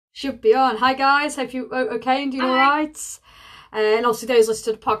Should be on. Hi guys, hope you're okay and doing all right. And obviously those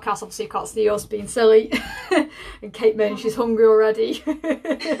listening to the podcast, obviously you can't see us being silly. And Kate moans she's hungry already.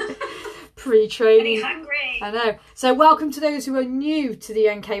 Pre-training. Hungry. I know. So welcome to those who are new to the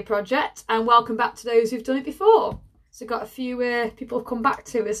NK Project, and welcome back to those who've done it before. So got a few people have come back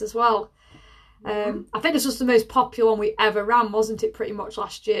to us as well. I think this was the most popular one we ever ran, wasn't it, pretty much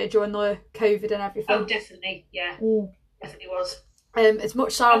last year during the COVID and everything? Oh, definitely, yeah. Definitely was. It's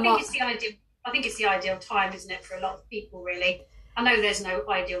much so. I think it's the ideal time, isn't it, for a lot of people, really? I know there's no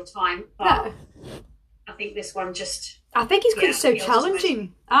ideal time, but no. I think this one just... I think it's because it's so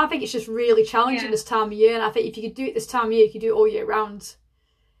challenging. I think it's just really challenging this time of year, and I think if you could do it this time of year, you could do it all year round.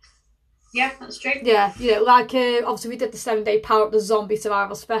 Yeah, that's true. Yeah, you know, like obviously we did the 7-day Power Up the Zombie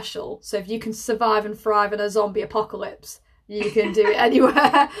Survival Special, so if you can survive and thrive in a zombie apocalypse, you can do it anywhere.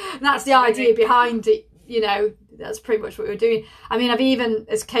 And that's the idea behind it, you know. That's pretty much what we were doing. I mean, I've even,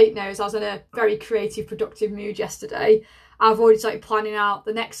 as Kate knows, I was in a very creative, productive mood yesterday. I've already started planning out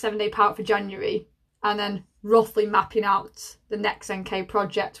the next 7-day Power Up for January, and then roughly mapping out the next NK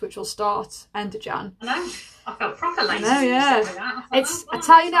project, which will start end of Jan. I know. I felt proper lazy. I know, yeah. I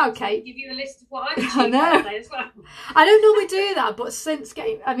tell you now, Kate. Give you a list of what I've achieved that day as well. I don't normally do that, but since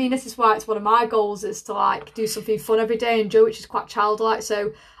getting, I mean, this is why it's one of my goals is to like do something fun every day and enjoy, which is quite childlike.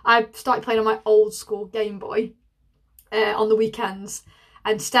 So I started playing on my old school Game Boy on the weekends,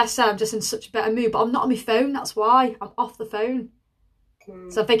 and Steph said I'm just in such a better mood, but I'm not on my phone. That's why I'm off the phone.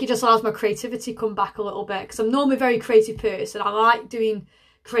 So I think it just allows my creativity to come back a little bit, because I'm normally a very creative person. I like doing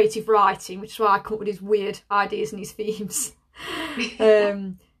creative writing, which is why I come up with these weird ideas and these themes.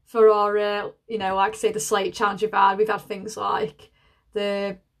 For our, you know, like I say, the Slate challenge we've had things like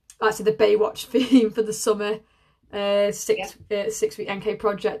the Baywatch theme for the summer, 6-week NK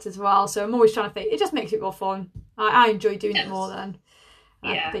project as well. So I'm always trying to think, it just makes it more fun. I enjoy doing it more than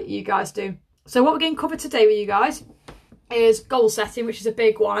I think you guys do. So what we're going to cover today with you guys is goal setting, which is a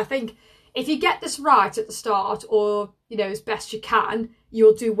big one. I think if you get this right at the start, or you know, as best you can,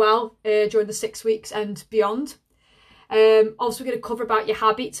 you'll do well during the 6 weeks and beyond. Also, we're going to cover about your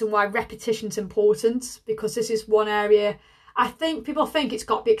habits and why repetition's important, because this is one area I think people think it's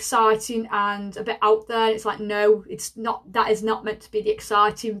got to be exciting and a bit out there. It's like, no, it's not. That is not meant to be the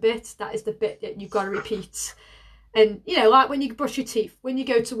exciting bit. That is the bit that you've got to repeat. And you know, like when you brush your teeth, when you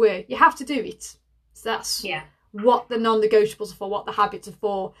go to work, you have to do it. So that's what the non-negotiables are for, what the habits are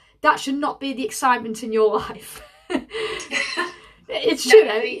for. That should not be the excitement in your life. It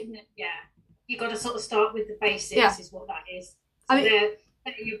should. You've got to sort of start with the basics, is what that is. So I mean,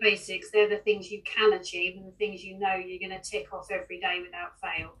 they're your basics. They're the things you can achieve and the things you know you're going to tick off every day without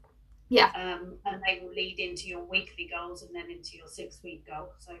fail. Yeah. And they will lead into your weekly goals and then into your 6-week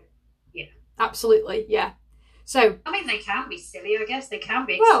goal. So, yeah. Absolutely, yeah. So, I mean, they can be silly, I guess. They can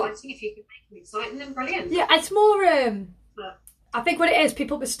be exciting. If you can make them exciting, then brilliant. Yeah, it's more, I think what it is,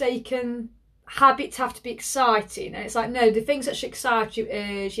 people mistaken habits have to be exciting. And it's like, no, the things that should excite you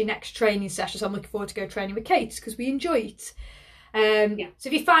is your next training session. So I'm looking forward to go training with Kate because we enjoy it. So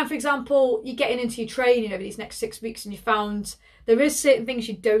if you find, for example, you're getting into your training over these next 6 weeks and you found there is certain things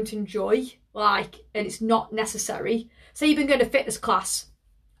you don't enjoy, like, and it's not necessary. Say you've been going to fitness class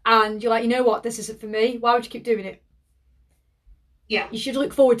and you're like, you know what, this isn't for me. Why would you keep doing it? Yeah. You should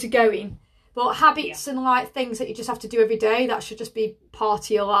look forward to going. But habits and like things that you just have to do every day, that should just be part of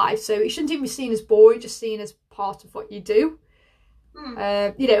your life. So it shouldn't even be seen as boring, just seen as part of what you do.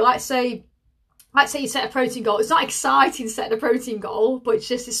 You know, like say you set a protein goal. It's not exciting setting a protein goal, but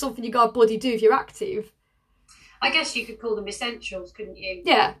it's something you got to bloody do if you're active. I guess you could call them essentials, couldn't you?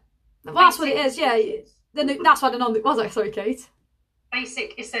 Yeah. Well, that's what it is, yeah. That's why was I? Sorry, Kate.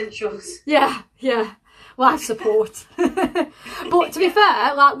 Basic essentials. Yeah. Life support. But to be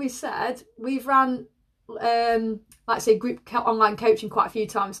fair, like we said, we've ran, like say, group online coaching quite a few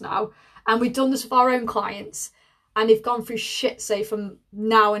times now, and we've done this with our own clients, and they've gone through shit, say, from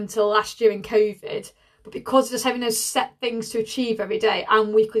now until last year in COVID. But because of just having those set things to achieve every day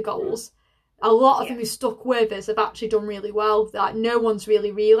and weekly goals, a lot of them who stuck with us have actually done really well. Like, no one's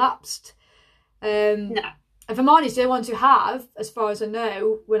really relapsed. No. And for honest, the ones who have, as far as I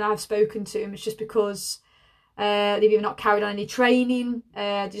know, when I've spoken to them, it's just because they've either not carried on any training,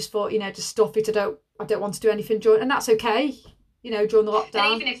 just thought, you know, just stuff it. I don't want to do anything during, and that's okay, you know, during the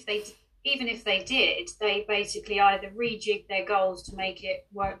lockdown. And even if they did, they basically either rejigged their goals to make it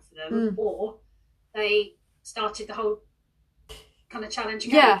work for them, or they started the whole kind of challenge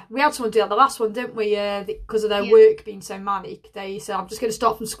again. Yeah, we had someone do that the last one, didn't we? Because of their work being so manic, they said, I'm just going to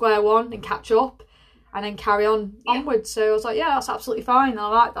start from square one and catch up. And then carry on onwards. So I was like, yeah, that's absolutely fine. I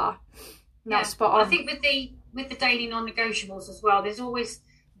like that. That's spot on. I think with the daily non-negotiables as well, there's always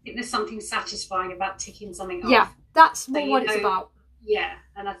think there's something satisfying about ticking something off. Yeah, that's more what it's about. Yeah,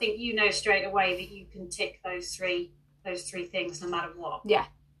 and I think you know straight away that you can tick those three things no matter what. Yeah.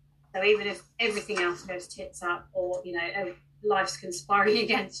 So even if everything else goes tits up, or you know life's conspiring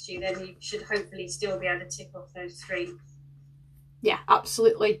against you, then you should hopefully still be able to tick off those three. Yeah,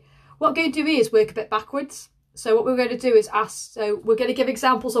 absolutely. What we're going to do is work a bit backwards. So what we're going to do is we're going to give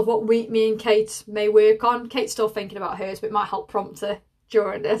examples of what me and Kate may work on. Kate's still thinking about hers, but it might help prompt her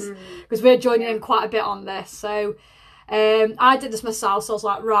during this, because we're joining in quite a bit on this. So I did this myself, so I was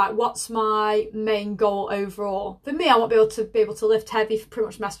like, right, what's my main goal overall? For me, I want to be able to lift heavy for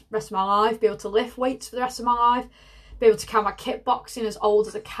pretty much the rest of my life, be able to lift weights for the rest of my life, be able to carry my kickboxing as old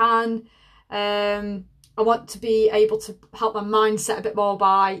as I can. I want to be able to help my mindset a bit more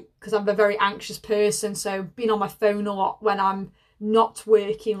because I'm a very anxious person, so being on my phone a lot when I'm not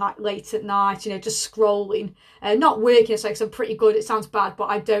working, like late at night, you know, just scrolling. Not working, so I'm pretty good. It sounds bad, but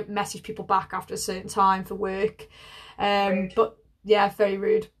I don't message people back after a certain time for work. But yeah, very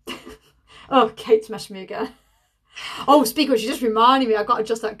rude. Oh, Kate's messaged me again. Oh, speaking of, she just reminded me, I've got to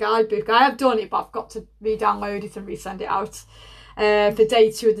adjust that guidebook. I have done it, but I've got to re-download it and resend it out for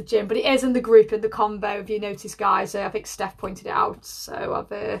day 2 of the gym. But it is in the group, in the combo, if you notice, guys. I think Steph pointed it out, so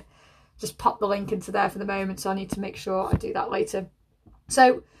I've just popped the link into there for the moment, so I need to make sure I do that later.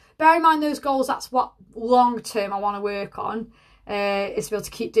 So bear in mind those goals, that's what long term I want to work on, is to be able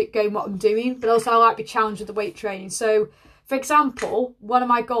to keep going what I'm doing, but also I like to be challenged with the weight training. So for example, one of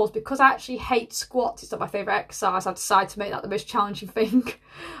my goals, because I actually hate squats, it's not my favourite exercise, I've decided to make that the most challenging thing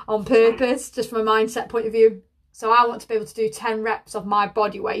on purpose, just from a mindset point of view. So I want to be able to do 10 reps of my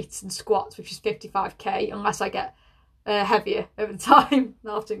body weight and squats, which is 55k, unless I get heavier over the time.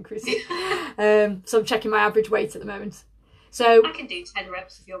 I'll have to increase it. So I'm checking my average weight at the moment. So I can do 10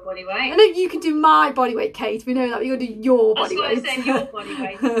 reps of your body weight. I know you can do my body weight, Kate. We know that. You're going to do your body weight. That's what I said, your body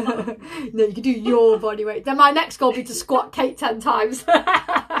weight. No, you can do your body weight. Then my next goal will be to squat Kate 10 times.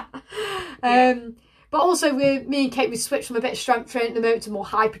 But also, me and Kate, we switched from a bit of strength training at the moment to more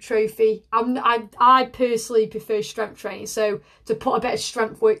hypertrophy. I personally prefer strength training. So to put a bit of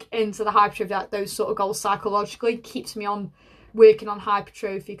strength work into the hypertrophy, like those sort of goals psychologically, keeps me on working on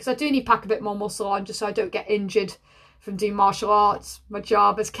hypertrophy. Because I do need to pack a bit more muscle on just so I don't get injured from doing martial arts. My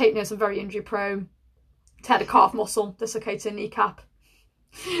job, as Kate knows, I'm very injury prone. Tear the calf muscle, dislocated a kneecap,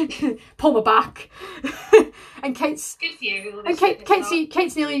 pull my back. And Kate's good for you. And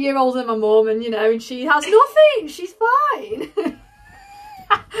Kate's nearly a year older than my mum, and you know, and she has nothing. She's fine.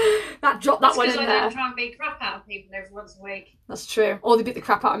 Drop that one in there. I don't try and beat crap out of people every once a week. That's true. Or they beat the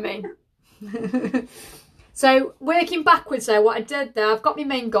crap out of me. So working backwards there, what I did there, I've got my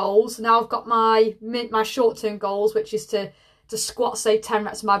main goals. Now I've got my short-term goals, which is to squat, say, 10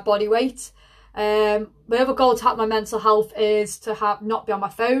 reps of my body weight. My other goal to help my mental health is to not be on my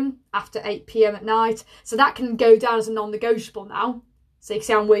phone after 8 p.m. at night. So that can go down as a non-negotiable now. So you can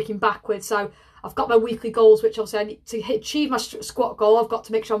see I'm working backwards. So I've got my weekly goals, which obviously I need to achieve my squat goal. I've got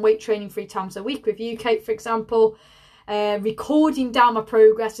to make sure I'm weight training 3 times a week with you, Kate, for example. Recording down my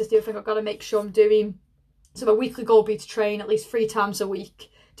progress is the other thing I've got to make sure I'm doing. So my weekly goal would be to train at least 3 times a week,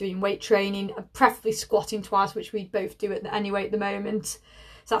 doing weight training, and preferably squatting twice, which we both do anyway at the moment.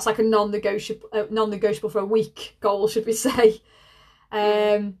 So that's like a non-negotiable for a week goal, should we say.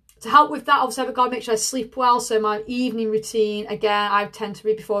 To help with that, obviously I've got to make sure I sleep well. So my evening routine, again, I tend to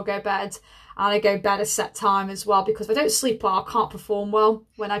read before I go to bed. And I go to bed a set time as well, because if I don't sleep well, I can't perform well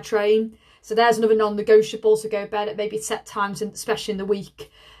when I train. So there's another non-negotiable, to go to bed at maybe set times, especially in the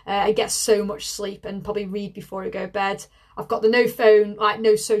week. I get so much sleep, and probably read before I go to bed. I've got the no phone, like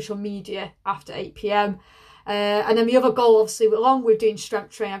no social media after 8 p.m. And then the other goal, obviously, along with doing strength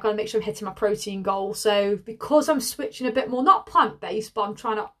training, I've got to make sure I'm hitting my protein goal. So because I'm switching a bit more, not plant-based, but I'm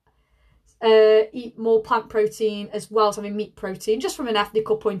trying to eat more plant protein as well as having meat protein, just from an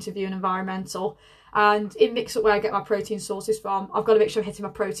ethical point of view and environmental. And it mixes up where I get my protein sources from. I've got to make sure I'm hitting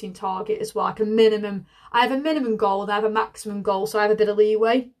my protein target as well. Like a minimum, I have a minimum goal and I have a maximum goal, so I have a bit of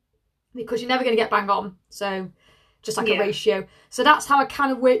leeway, because you're never going to get bang on. So just like a ratio. So that's how I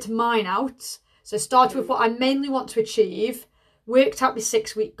kind of worked mine out. So started with what I mainly want to achieve, worked out my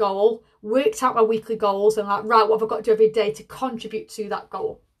 6-week goal, worked out my weekly goals, and like, right, what have I got to do every day to contribute to that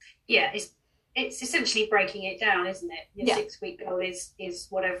goal? Yeah, it's essentially breaking it down, isn't it? Your 6-week goal is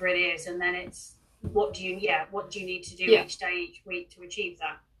whatever it is, and then it's what do you need to do each day, each week to achieve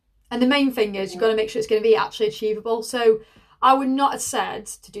that. And the main thing is you've got to make sure it's going to be actually achievable. So I would not have said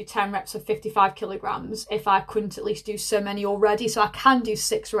to do 10 reps of 55 kilograms if I couldn't at least do so many already. So I can do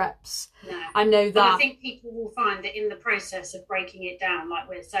 6 reps. No. I know that. But I think people will find that in the process of breaking it down, like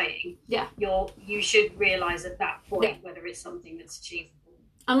we're saying, you should realise at that point whether it's something that's achievable.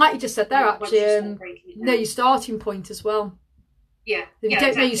 And like you just said there, actually, know your starting point as well. Yeah. If you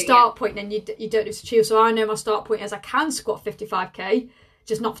don't know your start point, then you don't need to achieve. So I know my start point is I can squat 55k,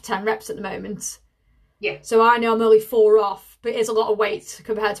 just not for 10 reps at the moment. Yeah. So I know I'm only 4 off, but it's a lot of weight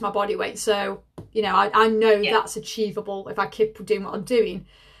compared to my body weight. So, you know, I know that's achievable if I keep doing what I'm doing.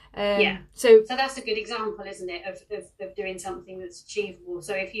 So that's a good example, isn't it, of doing something that's achievable.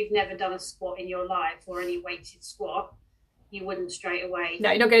 So if you've never done a squat in your life or any weighted squat, you wouldn't straight away. No,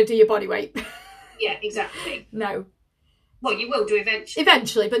 you're not going to do your body weight. Yeah, exactly. No. Well, you will do eventually.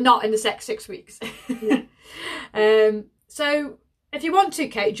 Eventually, but not in the next 6 weeks. No. So if you want to,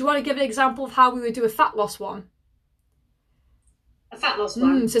 Kate, do you want to give an example of how we would do a fat loss one? A fat loss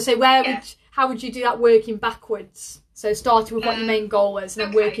one? So say how would you do that working backwards? So starting with what your main goal is and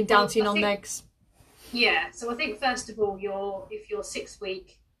then working down to your non-legs. Yeah, so I think first of all, if your 6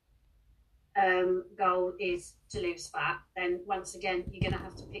 week goal is to lose fat, then once again, you're going to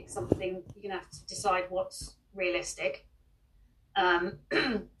have to pick something, you're going to have to decide what's realistic.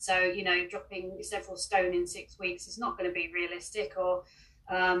 So, you know, dropping several stone in 6 weeks is not going to be realistic, or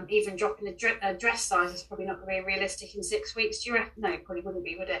even dropping a dress size is probably not going to be realistic in 6 weeks. Do you reckon? No, it probably wouldn't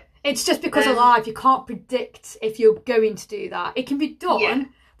be, would it? It's just because of life, you can't predict if you're going to do that. It can be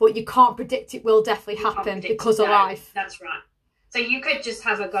done, but you can't predict it will definitely happen because of life. That's right. So you could just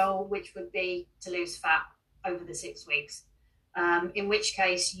have a goal which would be to lose fat over the 6 weeks, in which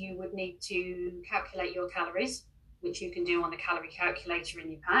case you would need to calculate your calories, which you can do on the calorie calculator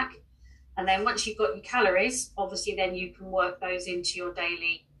in your pack. And then once you've got your calories, obviously then you can work those into your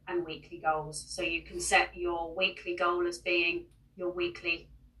daily and weekly goals. So you can set your weekly goal as being your weekly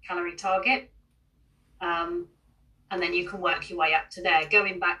calorie target. And then you can work your way up to there.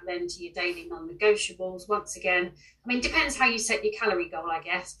 Going back then to your daily non-negotiables, once again, I mean, depends how you set your calorie goal, I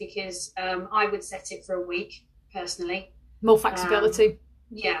guess, because I would set it for a week, personally. More flexibility.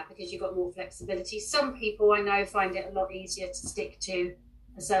 Yeah, because you've got more flexibility. Some people I know find it a lot easier to stick to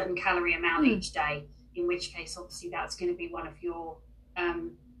a certain calorie amount each day, in which case, obviously, that's going to be one of your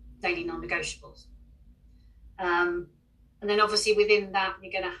daily non-negotiables. And then obviously within that,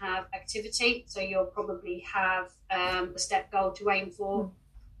 you're going to have activity. So you'll probably have a step goal to aim for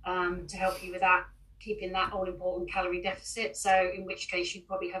to help you with that, keeping that all-important calorie deficit. So in which case you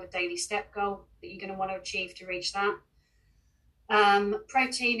probably have a daily step goal that you're going to want to achieve to reach that.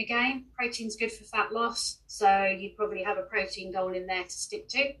 Protein, again, protein's good for fat loss. So you'd probably have a protein goal in there to stick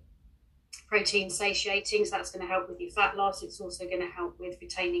to. Protein satiating, so that's going to help with your fat loss. It's also going to help with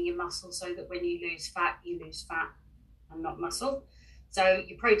retaining your muscle so that when you lose fat and not muscle. So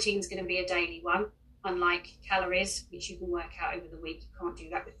your protein's going to be a daily one, unlike calories, which you can work out over the week. You can't do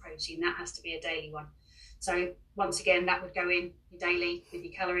that with protein. That has to be a daily one. So once again, that would go in your daily with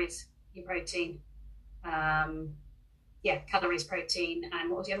your calories, your protein. Calories, protein, and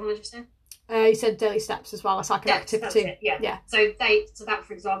what was the other one I just said? You said daily steps as well. It's like an activity. Yeah. So that,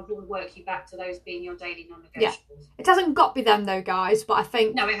 for example, would work you back to those being your daily non-negotiables. Yeah. It hasn't got to be them though, guys. But I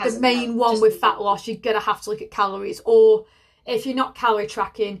think the main one with fat loss, you're gonna have to look at calories, or if you're not calorie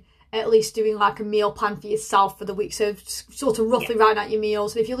tracking, at least doing like a meal plan for yourself for the week. So sort of roughly writing out your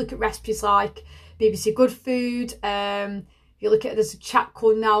meals. And if you look at recipes like BBC Good Food, you look at it, there's a chap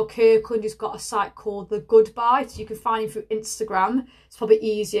called Niall Kirkland who's got a site called The Good Buy, so you can find him through Instagram. It's probably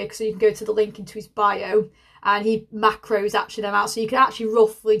easier because you can go to the link into his bio and he macros actually them out, so you can actually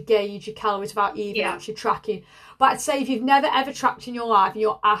roughly gauge your calories without even actually tracking. But I'd say if you've never ever tracked in your life and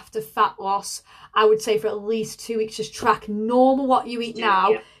you're after fat loss, I would say for at least 2 weeks just track normal what you eat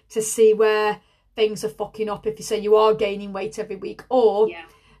now to see where things are fucking up. If you say you are gaining weight every week, or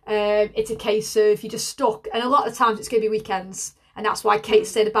it's a case of you're just stuck, and a lot of times it's going to be weekends, and that's why Kate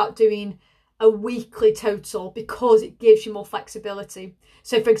said about doing a weekly total, because it gives you more flexibility.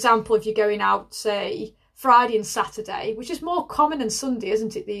 So for example, if you're going out say Friday and Saturday, which is more common than Sunday,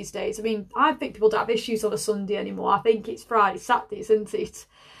 isn't it, these days? I mean, I think people don't have issues on a Sunday anymore. I think it's Friday, Saturday, isn't it?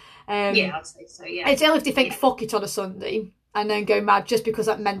 I'd say so, yeah. It's only if they think fuck it on a Sunday and then go mad just because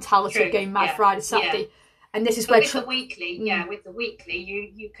that mentality of going mad Friday, Saturday. And this is where with the weekly,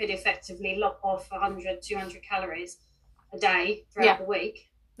 you could effectively lock off 100, 200 calories a day throughout the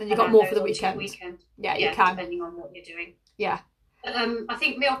week. And you've got more for the weekend. Yeah, you can. Depending on what you're doing. Yeah. I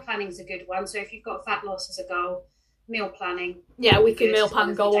think meal planning is a good one. So if you've got fat loss as a goal, meal planning. Yeah, weekly meal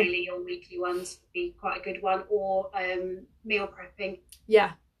plan goal. Daily or weekly ones would be quite a good one. Or meal prepping.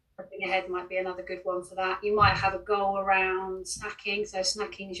 Yeah. Prepping ahead might be another good one for that. You might have a goal around snacking. So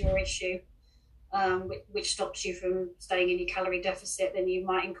snacking is your issue. Which stops you from staying in your calorie deficit, then you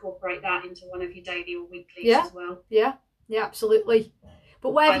might incorporate that into one of your daily or weeklies as well. Yeah, absolutely.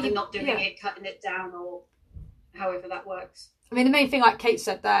 But whether either not doing it, cutting it down, or however that works. I mean, the main thing, like Kate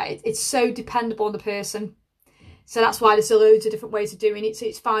said there, it's so dependable on the person. So that's why there's loads of different ways of doing it. So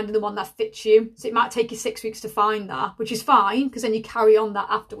it's finding the one that fits you. So it might take you 6 weeks to find that, which is fine, because then you carry on that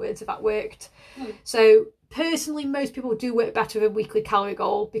afterwards if that worked. So personally, most people do work better with a weekly calorie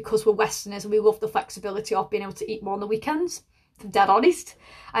goal because we're Westerners and we love the flexibility of being able to eat more on the weekends, if I'm dead honest.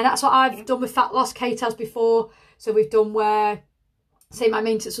 And that's what I've done with fat loss. Kate has before. So we've done where, say my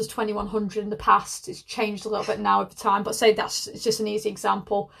maintenance was 2100 in the past. It's changed a little bit now over time, but say it's just an easy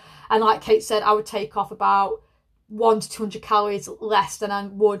example. And like Kate said, I would take off about 100 to 200 calories less than I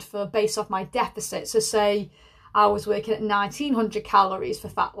would based off my deficit. So say I was working at 1900 calories for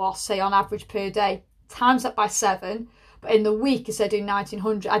fat loss, say on average per day, times that by 7. But in the week, instead of doing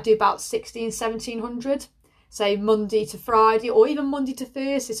 1900, I do about 1700, say Monday to Friday, or even Monday to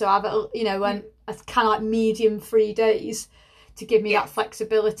Thursday. So I have, a kind of like medium 3 days to give me that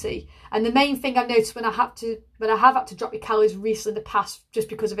flexibility. And the main thing I've noticed when I have had to drop my calories recently in the past, just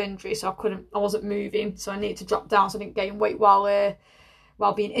because of injury, so I wasn't moving, so I needed to drop down so I didn't gain weight while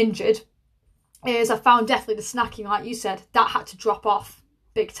being injured, is I found definitely the snacking, like you said, that had to drop off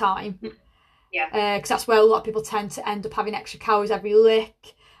big time. Because that's where a lot of people tend to end up having extra calories every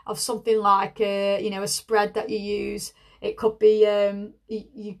lick of something like a spread that you use. It could be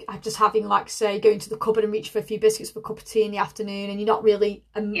you just having, like, say, going to the cupboard and reach for a few biscuits for a cup of tea in the afternoon, and you're not really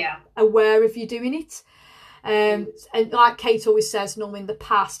aware if you're doing it. And like Kate always says, normally in the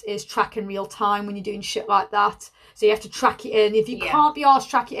past, is track in real time when you're doing shit like that. So you have to track it in. If you can't be arsed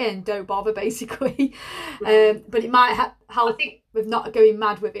track it in, don't bother, basically. But it might help with not going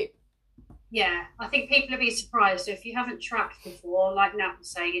mad with it. Yeah, I think people will be surprised. So if you haven't tracked before, like Nat was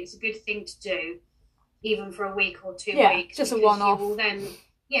saying, it's a good thing to do, even for a week or 2 weeks. Just a one-off.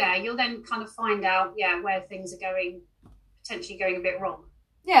 You'll then kind of find out, where things are potentially going a bit wrong.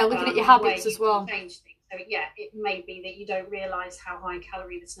 Yeah, looking at your habits as well. Change things. So it may be that you don't realise how high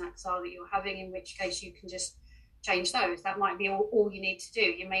calorie the snacks are that you're having, in which case you can just change those. That might be all you need to do.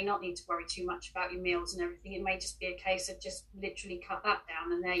 You may not need to worry too much about your meals and everything. It may just be a case of just literally cut that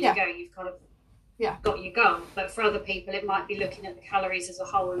down, and there you go. You've kind of got your goal. But for other people, it might be looking at the calories as a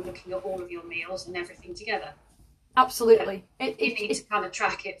whole and looking at all of your meals and everything together. Absolutely. You need to kind of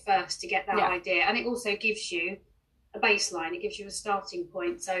track it first to get that idea. And it also gives you a baseline. It gives you a starting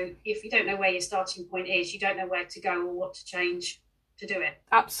point. So if you don't know where your starting point is, you don't know where to go or what to change to do it.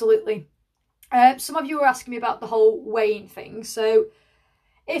 Absolutely. Some of you were asking me about the whole weighing thing. So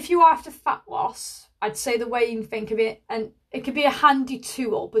if you are after fat loss, I'd say the weighing thing can be, and it could be a handy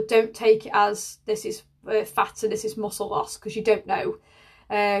tool, but don't take it as this is fat and this is muscle loss, because you don't know.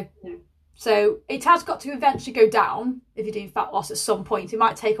 So it has got to eventually go down if you're doing fat loss at some point. It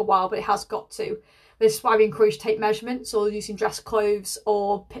might take a while, but it has got to. This is why we encourage to take measurements or using dress clothes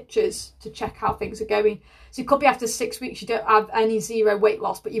or pictures to check how things are going. So it could be after 6 weeks you don't have any zero weight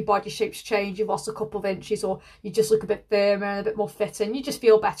loss, but your body shape's changed, you've lost a couple of inches, or you just look a bit firmer and a bit more fit and you just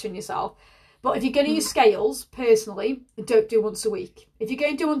feel better in yourself. But if you're going to use scales, personally, don't do once a week. If you're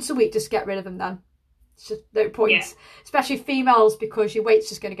going to do once a week, just get rid of them then. It's just no point. Especially females, because your weight's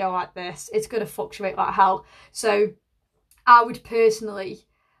just going to go like this. It's going to fluctuate like hell. So I would personally,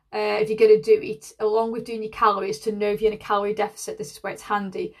 if you're going to do it, along with doing your calories, to know if you're in a calorie deficit, this is where it's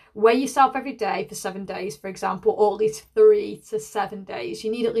handy. Weigh yourself every day for 7 days, for example, or at least 3 to 7 days. You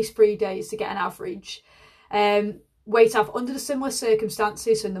need at least 3 days to get an average. Weigh yourself under the similar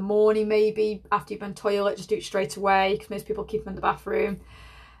circumstances. So in the morning, maybe after you've been toilet, just do it straight away, because most people keep them in the bathroom.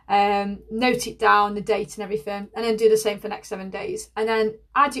 Note it down, the date and everything, and then do the same for the next 7 days. And then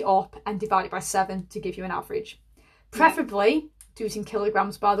add it up and divide it by 7 to give you an average. Preferably do it in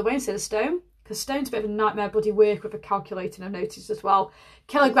kilograms, by the way, instead of stone, because stone's a bit of a nightmare bloody work with a calculator, I've noticed as well.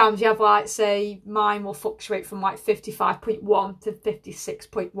 Kilograms, you have, like, say, mine will fluctuate from like 55.1 to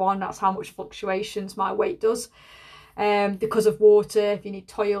 56.1. That's how much fluctuations my weight does. Because of water, if you need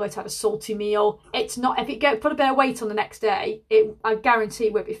toilet, have a salty meal. It's not, if it put a bit of weight on the next day, I guarantee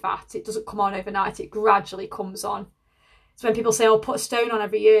it won't be fat. It doesn't come on overnight, it gradually comes on. So when people say, oh, put a stone on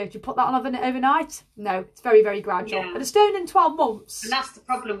every year, do you put that on overnight? No, it's very, very gradual. But a stone in 12 months. And that's the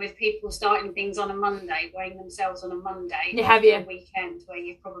problem with people starting things on a Monday, weighing themselves on a Monday. You're heavier. A weekend where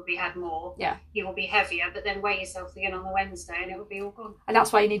you've probably had more. Yeah. You will be heavier, but then weigh yourself again on the Wednesday and it will be all gone. And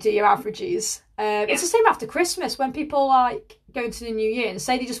that's why you need to do your averages. It's the same after Christmas, when people like go into the new year and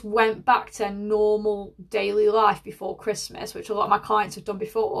say they just went back to normal daily life before Christmas, which a lot of my clients have done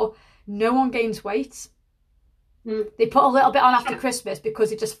before. No one gains weight. They put a little bit on after Christmas because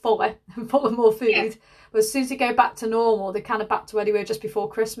they're just fuller and full of more food. But as soon as they go back to normal, they're kind of back to where they were just before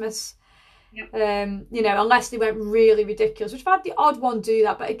Christmas. Yep. You know, unless they went really ridiculous, which I've had the odd one do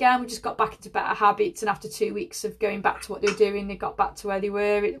that. But again, we just got back into better habits, and after 2 weeks of going back to what they were doing, they got back to where they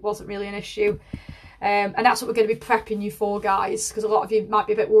were. It wasn't really an issue. And that's what we're going to be prepping you for, guys, because a lot of you might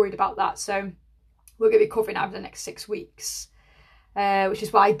be a bit worried about that. So we're going to be covering over the next 6 weeks, which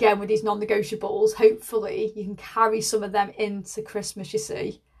is why, again, with these non-negotiables, hopefully you can carry some of them into Christmas, you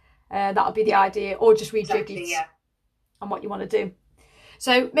see. That'll be the idea, or just rejig it on what you want to do.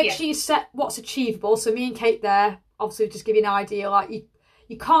 So make sure you set what's achievable. So me and Kate there, obviously, just give you an idea. Like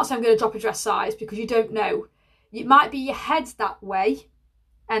you can't say I'm going to drop a dress size because you don't know. It might be your head's that way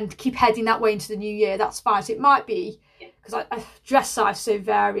and keep heading that way into the new year. That's fine. So it might be, because dress size is so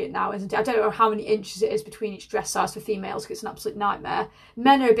variant now, isn't it? I don't know how many inches it is between each dress size for females, because it's an absolute nightmare.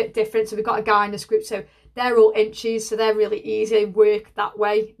 Men are a bit different. So we've got a guy in this group, so they're all inches. So they're really easy. They work that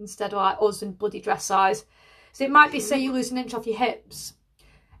way instead of like us and bloody dress size. So it might be, say you lose an inch off your hips.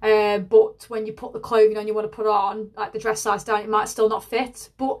 But when you put the clothing on you want to put on, like the dress size down, it might still not fit,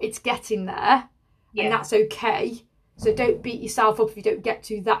 but it's getting there, and that's okay. So don't beat yourself up if you don't get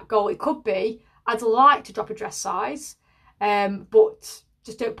to that goal. It could be, I'd like to drop a dress size, but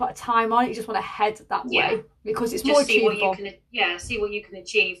just don't put a time on it. You just want to head that way, because it's just more achievable. See what you can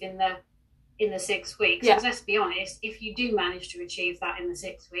achieve in the 6 weeks. Because let's be honest, if you do manage to achieve that in the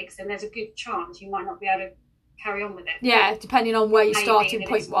 6 weeks, then there's a good chance you might not be able to carry on with it. Yeah, depending on where your starting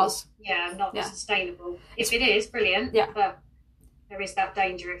point was. Not sustainable. If it is, brilliant. Yeah. But there is that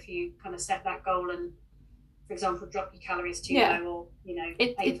danger if you kind of set that goal and, for example, drop your calories too low, or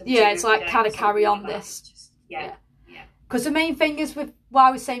it's like kind of carry on this. Because the main thing is with why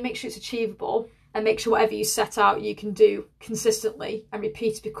I would say make sure it's achievable, and make sure whatever you set out you can do consistently and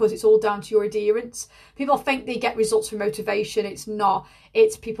repeat, because it's all down to your adherence. People think they get results through motivation. It's not.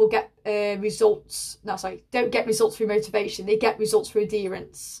 It's people get don't get results through motivation. They get results through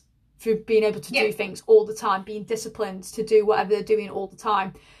adherence, through being able to do things all the time, being disciplined to do whatever they're doing all the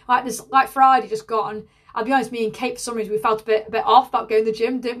time. Like Friday just gone. I'll be honest, me and Kate, for some reason, we felt a bit off about going to the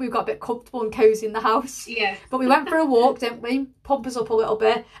gym, didn't we? We got a bit comfortable and cosy in the house. Yeah. But we went for a walk, didn't we? Pump us up a little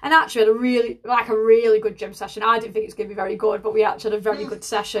bit. And actually had a really good gym session. I didn't think it was going to be very good, but we actually had a very good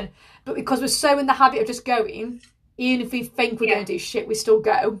session. But because we're so in the habit of just going, even if we think we're going to do shit, we still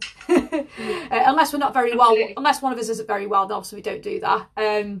go. Unless we're not very well, unless one of us isn't very well, then obviously we don't do that.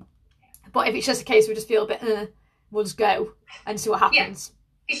 But if it's just a case we just feel a bit, we'll just go and see what happens.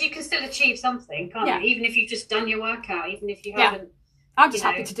 Because you can still achieve something, can't you? Even if you've just done your workout, even if you haven't. I'm just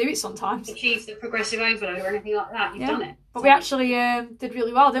happy to do it sometimes. Achieve the progressive overload or anything like that. You've done it. But we actually did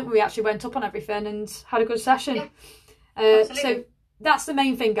really well, didn't we? We actually went up on everything and had a good session. So that's the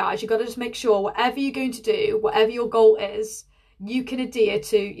main thing, guys. You've got to just make sure whatever you're going to do, whatever your goal is, you can adhere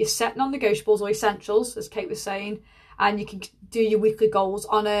to your set non-negotiables or essentials, as Kate was saying, and you can do your weekly goals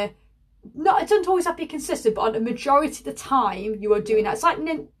on it doesn't always have to be consistent, but on a majority of the time you are doing that. It's like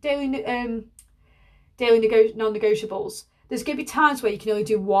daily non-negotiables. There's going to be times where you can only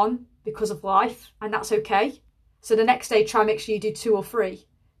do one because of life, and that's okay. So the next day, try and make sure you do 2 or 3.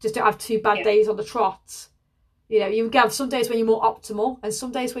 Just don't have 2 bad days on the trot. You know, you can have some days when you're more optimal, and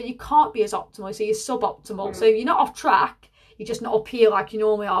some days when you can't be as optimal, so you're suboptimal. So you're not off track, you're just not up here like you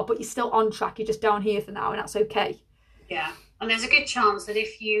normally are, but you're still on track. You're just down here for now, and that's okay. Yeah, and there's a good chance that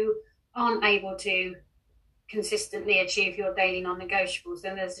if you aren't able to consistently achieve your daily non-negotiables,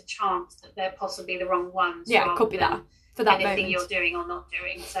 then there's a chance that they're possibly the wrong ones. Yeah, it could be that for that anything moment you're doing or not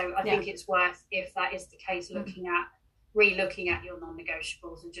doing. So I think it's worth, if that is the case, re-looking at your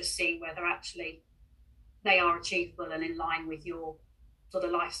non-negotiables and just seeing whether actually they are achievable and in line with your sort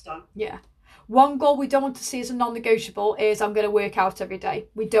of lifestyle. Yeah. One goal we don't want to see as a non-negotiable is I'm going to work out every day.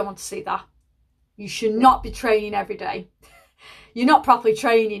 We don't want to see that. You should not be training every day. You're not properly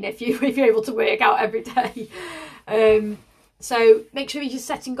training if you're able to work out every day. So make sure you're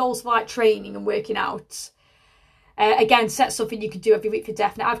setting goals for like training and working out. Again, set something you can do every week for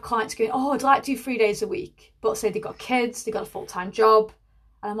definite. I have clients going, I'd like to do 3 days a week, but say they've got kids, they've got a full-time job,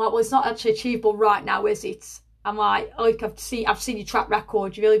 and I'm like, well, it's not actually achievable right now, is it? I'm like, I've seen your track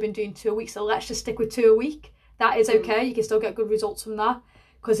record. You've only been doing 2 a week, so let's just stick with 2 a week. That is okay. You can still get good results from that,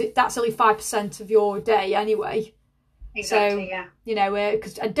 because that's only 5% of your day anyway. Exactly, so, you know,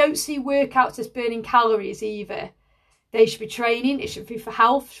 because I don't see workouts as burning calories either. They should be training. It should be for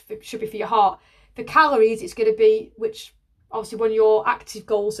health. It should be for your heart. For calories, it's going to be, which obviously one of your active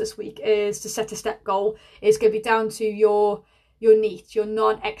goals this week is to set a step goal. It's going to be down to your NEAT, your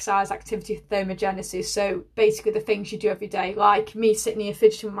non-exercise activity thermogenesis. So basically the things you do every day, like me sitting here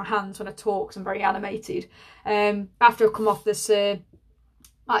fidgeting with my hands when I talk, 'cause I'm very animated. After I come off this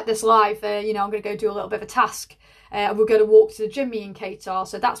like this live, you know, I'm going to go do a little bit of a task. We're going to walk to the gym, me and Kate are.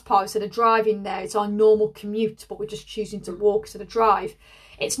 So that's part, instead of driving there, it's our normal commute, but we're just choosing to walk instead of drive.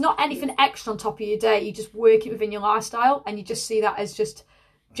 It's not anything extra on top of your day. You just work it within your lifestyle, and you just see that as just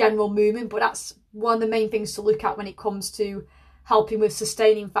general movement. But that's one of the main things to look at when it comes to helping with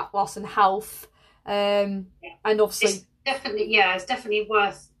sustaining fat loss and health. And obviously, it's definitely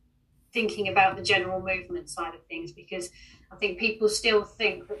worth thinking about the general movement side of things, because I think people still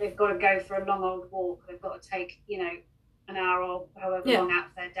think that they've got to go for a long old walk. They've got to take, you know, an hour or however long out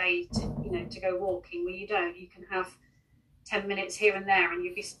of their day to, you know, to go walking. Well, you don't. You can have 10 minutes here and there, and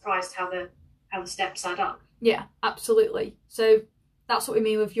you'd be surprised how the steps add up. Yeah, absolutely. So that's what we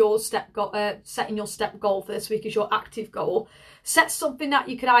mean with your step goal, setting your step goal for this week is your active goal. Set something that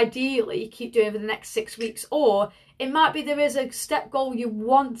you could ideally keep doing over the next 6 weeks, or it might be there is a step goal you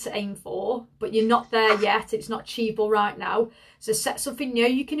want to aim for, but you're not there yet. It's not achievable right now. So set something new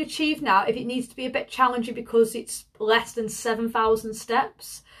you can achieve now. If it needs to be a bit challenging because it's less than 7,000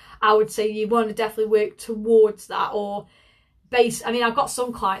 steps, I would say you want to definitely work towards that. Or I mean, I've got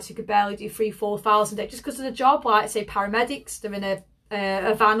some clients who could barely do 3,000-4,000 a day just because of the job. Like, say, paramedics, they're in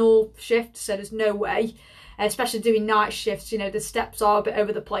a van all shift, so there's no way. Especially doing night shifts, you know, the steps are a bit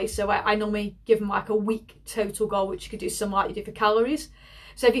over the place. So I normally give them like a week total goal, which you could do similar like you do for calories.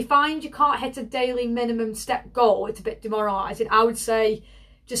 So if you find you can't hit a daily minimum step goal, it's a bit demoralising. I would say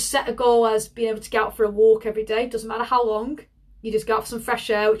just set a goal as being able to get out for a walk every day. Doesn't matter how long. You just go out for some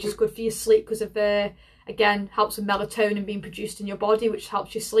fresh air, which is good for your sleep because of again, helps with melatonin being produced in your body, which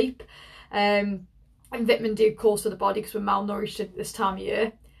helps you sleep. And vitamin D, of course, for the body because we're malnourished at this time of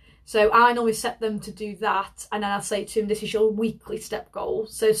year. So I normally set them to do that, and then I say to them, this is your weekly step goal.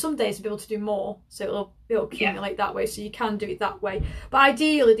 So some days you'll be able to do more, so it'll accumulate that way, so you can do it that way. But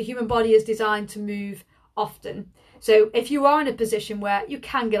ideally, the human body is designed to move often. So if you are in a position where you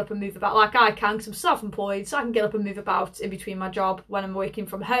can get up and move about, like I can, because I'm self-employed, so I can get up and move about in between my job when I'm working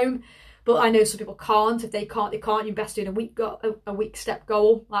from home. But I know some people can't. If they can't, you're best doing a week step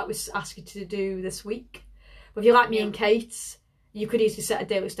goal, like we asked you to do this week. But if you're like me and Kate, you could easily set a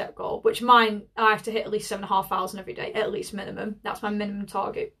daily step goal, which mine, I have to hit at least 7,500 every day, at least minimum. That's my minimum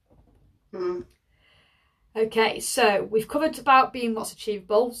target. Okay, so we've covered about being what's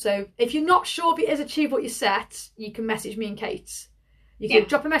achievable. So if you're not sure if it is achievable what you set, you can message me and Kate. You can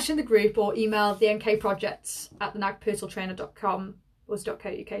drop a message in the group or email the NK Projects at thenagpersonaltrainer.com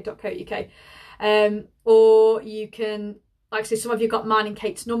 .co.uk. Or you can, like I say, some of you got mine and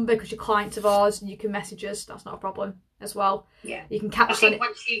Kate's number because you're clients of ours, and you can message us. That's not a problem as well. Yeah, you can catch. I think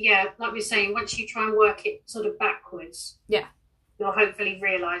once you, like we're saying, once you try and work it sort of backwards, you'll hopefully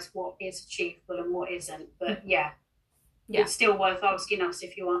realise what is achievable and what isn't. But it's still worth asking us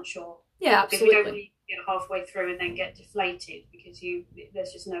if you aren't sure. Yeah, absolutely. If you don't really get halfway through and then get deflated because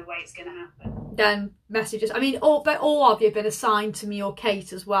there's just no way it's going to happen. Then messages. I mean, all of you have been assigned to me or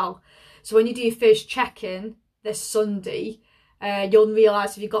Kate as well. So when you do your first check-in this Sunday, you'll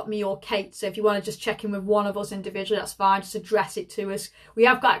realise if you got me or Kate. So if you want to just check in with one of us individually, that's fine. Just address it to us. We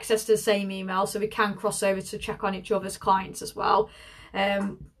have got access to the same email, so we can cross over to check on each other's clients as well.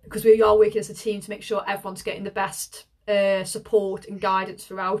 Because we are working as a team to make sure everyone's getting the best support and guidance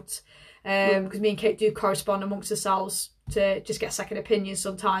throughout. Because me and Kate do correspond amongst ourselves to just get second opinions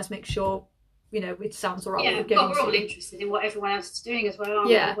sometimes, make sure, you know, it sounds all right. Yeah, we're all interested in what everyone else is doing as well.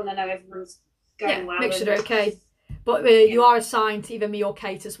 We want to know everyone's going well. Make sure they're okay. But you are assigned to either me or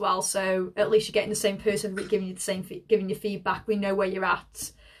Kate as well, so at least you're getting the same person giving you giving you feedback. We know where you're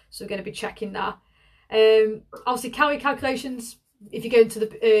at, so we're going to be checking that. Obviously, calorie calculations. If you go into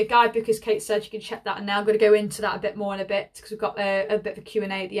the guidebook, as Kate said, you can check that. And now I'm going to go into that a bit more in a bit because we've got a bit of a Q&A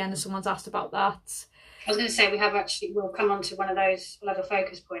at the end and someone's asked about that. I was going to say we'll come on to one of those, we'll have a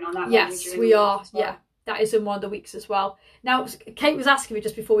focus point on that. Yes, we are. Well. Yeah, that is in one of the weeks as well. Now, Kate was asking me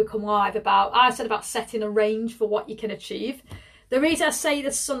just before we come live I said about setting a range for what you can achieve. The reason I say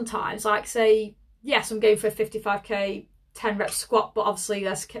this sometimes, like say, yes, I'm going for a 55k 10 rep squat, but obviously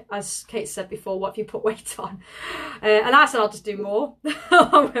as Kate said before, what if you put weight on? And I said I'll just do more.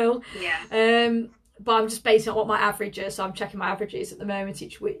 I will. Yeah. But I'm just basing on what my average is, so I'm checking my averages at the moment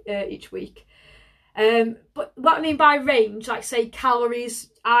each week. But what I mean by range, like say calories,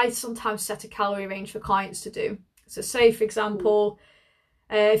 I sometimes set a calorie range for clients to do. So say for example,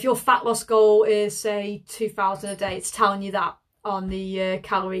 if your fat loss goal is say 2,000 a day, it's telling you that on the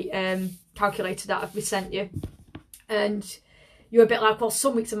calorie calculator that we sent you. And you're a bit like, well,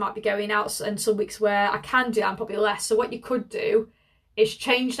 some weeks I might be going out and some weeks where I can do that and probably less. So what you could do is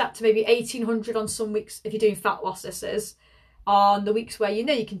change that to maybe 1,800 on some weeks if you're doing fat loss, this is. On the weeks where you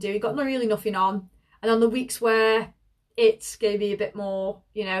know you can do, you've got really nothing on. And on the weeks where it's going to be a bit more,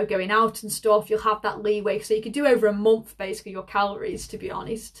 you know, going out and stuff. You'll have that leeway. So you could do over a month, basically, your calories, to be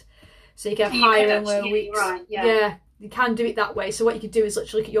honest. So you can have higher and lower weeks. Right, yeah, you can do it that way. So what you could do is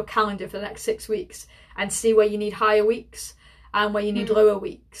literally look at your calendar for the next 6 weeks and see where you need higher weeks and where you need lower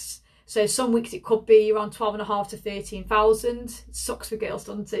weeks. So some weeks it could be around 12,500 to 13,000. It sucks for girls,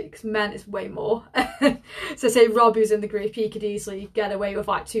 doesn't it? Because men it's way more. So say Rob, who's in the group, he could easily get away with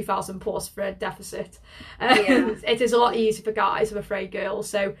like 2,000 plus for a deficit. It is a lot easier for guys, I'm afraid, girls.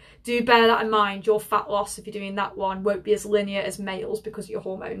 So do bear that in mind. Your fat loss, if you're doing that one, won't be as linear as males because of your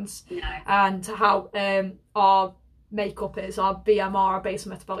hormones. No. And how our makeup is, our BMR, our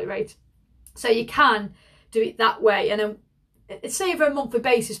basal metabolic rate. So you can do it that way. And then say over a monthly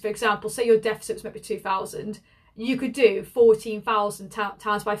basis, for example, say your deficit was maybe 2,000, you could do 14,000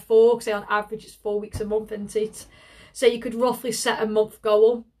 times by 4, because say on average it's 4 weeks a month, isn't it? So you could roughly set a month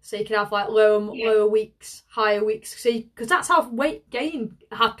goal. So you could have like lower weeks, higher weeks. So because that's how weight gain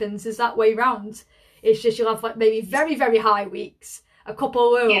happens, is that way round. It's just you'll have like maybe very, very high weeks, a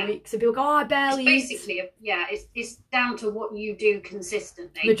couple of lower weeks, and people go, oh, I barely it's basically it's down to what you do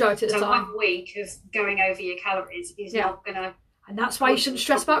consistently. Majority of the time. 1 week of going over your calories is not gonna, and that's why you shouldn't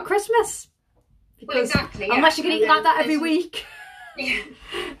stress about Christmas, because well, exactly, unless you can eat like that every week. Yeah,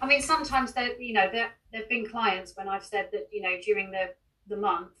 I mean, sometimes there've been clients when I've said that, you know, during the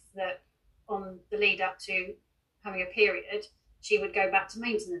month that on the lead up to having a period, she would go back to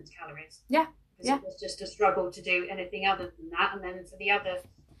maintenance calories. Yeah. Because it was just a struggle to do anything other than that. And then for the other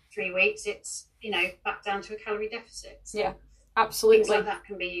 3 weeks, it's, you know, back down to a calorie deficit. So yeah, absolutely. Things like that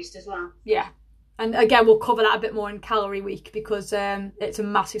can be used as well. Yeah. And again, we'll cover that a bit more in Calorie Week, because it's a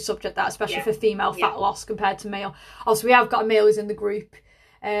massive subject, that, especially for female fat loss compared to male. Also, we have got a male who's in the group.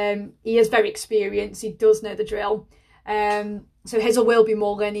 He is very experienced. He does know the drill. So his will be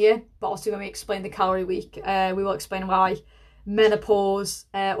more linear. But also when we explain the Calorie Week, we will explain why menopause,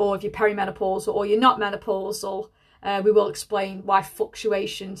 or if you're perimenopausal or you're not menopausal, we will explain why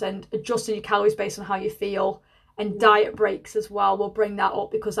fluctuations and adjusting your calories based on how you feel, and diet breaks as well. We'll bring that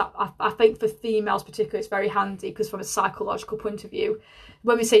up, because I think for females particularly it's very handy, because from a psychological point of view,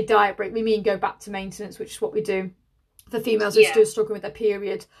 when we say diet break, we mean go back to maintenance, which is what we do for females who are still struggling with their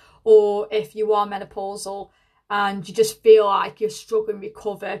period, or if you are menopausal and you just feel like you're struggling to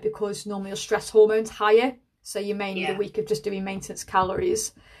recover because normally your stress hormone's higher, so you may need a week of just doing maintenance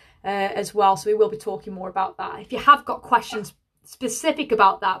calories as well. So we will be talking more about that. If you have got questions specific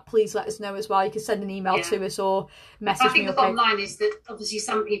about that, please let us know as well. You can send an email to us or message me. I think the bottom line is that obviously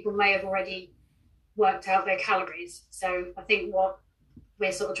some people may have already worked out their calories. So I think what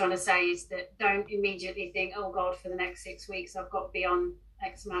we're sort of trying to say is that don't immediately think, oh God, for the next 6 weeks I've got to be on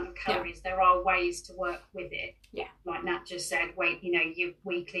X amount of calories. There are ways to work with it. Yeah. Like Nat just said, your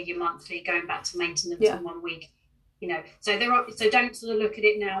weekly, your monthly, going back to maintenance in 1 week. You know, so don't sort of look at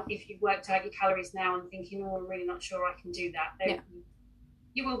it now if you've worked out your calories now and thinking, oh, I'm really not sure I can do that.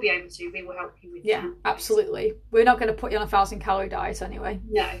 You will be able to. We will help you with that. Yeah, absolutely. We're not going to put you on a 1,000-calorie diet anyway.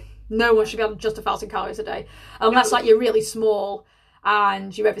 No one should be on just 1,000 calories a day, unless like you're really small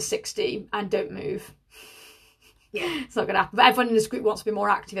and you're over 60 and don't move. Yeah, it's not going to happen. But everyone in this group wants to be more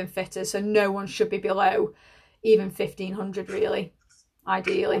active and fitter, so no one should be below even 1,500 really,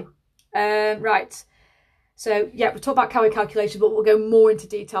 ideally. Right. So, we'll talk about calorie calculation, but we'll go more into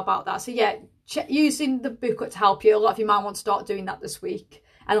detail about that. So, using the booklet to help you. A lot of you might want to start doing that this week.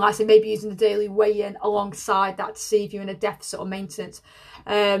 And like I say, maybe using the daily weigh-in alongside that to see if you're in a deficit or maintenance.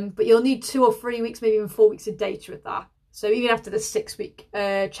 But you'll need 2 or 3 weeks, maybe even 4 weeks of data with that. So even after the 6-week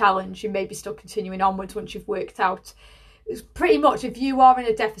challenge, you may be still continuing onwards once you've worked out. It's pretty much, if you are in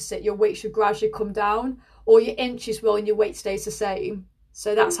a deficit, your weight should gradually come down, or your inches will and your weight stays the same.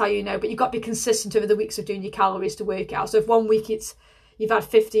 So that's how you know. But you've got to be consistent over the weeks of doing your calories to work out. So if 1 week you've had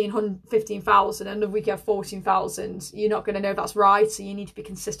 15,000, another week you have 14,000, you're not going to know that's right. So you need to be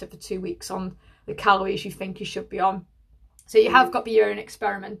consistent for 2 weeks on the calories you think you should be on. So you have got to be your own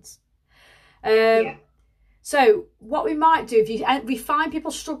experiment. So what we might do, if we find people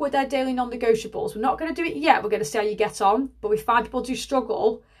struggle with their daily non-negotiables, we're not going to do it yet. We're going to see how you get on. But we find people do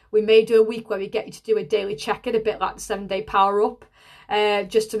struggle, we may do a week where we get you to do a daily check-in, a bit like the 7-day power up.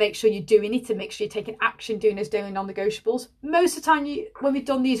 Just to make sure you're doing it and make sure you're taking action doing those daily non-negotiables. Most of the time, when we've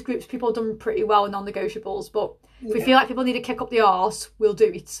done these groups, people have done pretty well in non-negotiables. But if we feel like people need to kick up the arse, we'll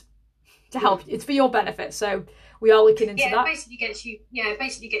do it to help. It's for your benefit. So we are looking into that. It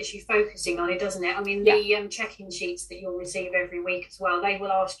basically gets you focusing on it, doesn't it? I mean, the check-in sheets that you'll receive every week as well, they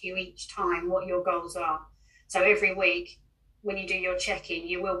will ask you each time what your goals are. So every week, when you do your check-in,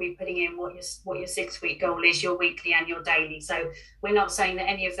 you will be putting in what your 6-week goal is, your weekly and your daily. So we're not saying that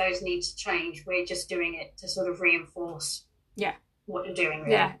any of those need to change. We're just doing it to sort of reinforce what you're doing,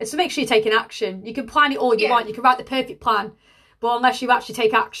 really. Yeah, it's to make sure you're taking action. You can plan it all you want. You can write the perfect plan, but unless you actually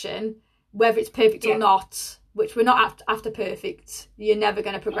take action, whether it's perfect or not, which we're not after perfect, you're never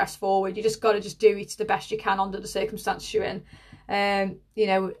going to progress forward. You just got to just do it the best you can under the circumstances you're in. You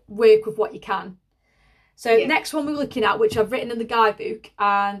know, work with what you can. So next one we're looking at, which I've written in the guidebook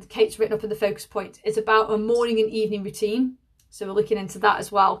and Kate's written up in the focus point, is about a morning and evening routine. So we're looking into that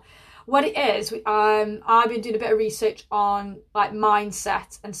as well. What it is, I've been doing a bit of research on like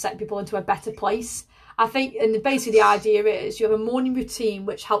mindset and setting people into a better place. I think, and basically the idea is you have a morning routine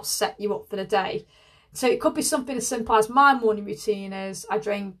which helps set you up for the day. So it could be something as simple as my morning routine is I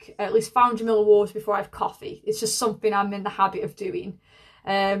drink at least 500 ml of water before I have coffee. It's just something I'm in the habit of doing.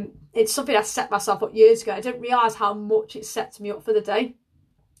 It's something I set myself up years ago. I didn't realise how much it sets me up for the day.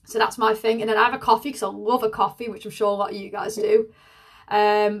 So that's my thing. And then I have a coffee because I love a coffee, which I'm sure a lot of you guys do.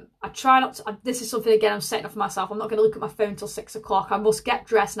 I try not to, this is something again I'm setting up for myself. I'm not going to look at my phone till 6 o'clock. I must get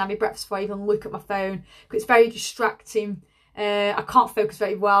dressed and have my breakfast before I even look at my phone because it's very distracting. I can't focus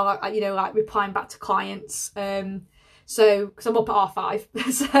very well, you know, like replying back to clients. So, because I'm up at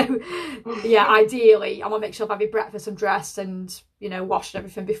 5:30. So, yeah, ideally, I want to make sure I've had my breakfast and dressed and, you know, washed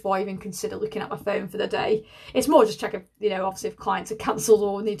everything before I even consider looking at my phone for the day. It's more just checking, you know, obviously if clients are cancelled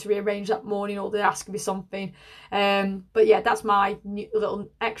or need to rearrange that morning or they're asking me something. But yeah, that's my little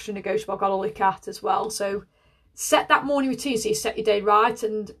extra negotiable I've got to look at as well. So, set that morning routine so you set your day right.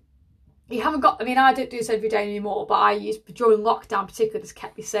 And you haven't got, I mean, I don't do this every day anymore, but I used, during lockdown particularly, this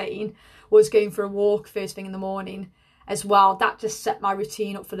kept me sane, was going for a walk first thing in the morning as well. That just set my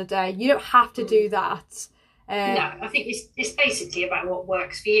routine up for the day. You don't have to do that. No, I think it's basically about what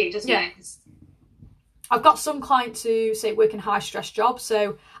works for you, doesn't it? I've got some clients who say work in high stress jobs,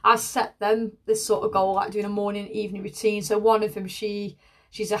 so I set them this sort of goal, like doing a morning and evening routine. So one of them, she's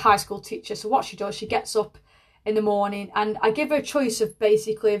a high school teacher, so what she does, she gets up in the morning and I give her a choice of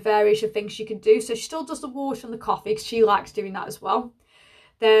basically a variation of things she can do. So she still does the water and the coffee because she likes doing that as well.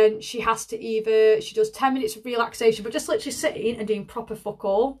 Then she has to she does 10 minutes of relaxation, but just literally sitting and doing proper fuck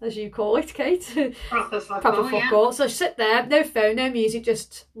all, as you call it, Kate. Proper fuck all. So sit there, no phone, no music,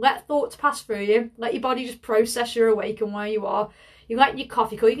 just let thoughts pass through you. Let your body just process you're awake and where you are. You like your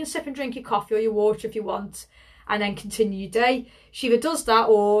coffee, you can sip and drink your coffee or your water if you want, and then continue your day. She either does that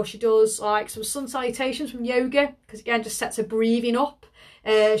or she does like some sun salutations from yoga, because again, just sets her breathing up.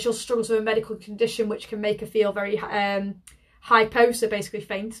 She'll struggle with a medical condition which can make her feel very hypo, so basically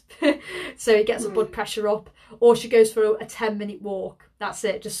faint. So it gets her blood pressure up. Or she goes for a 10-minute walk. That's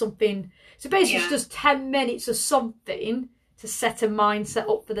it, just something. So basically she does 10 minutes of something to set her mindset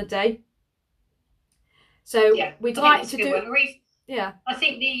up for the day. So we'd like to do... I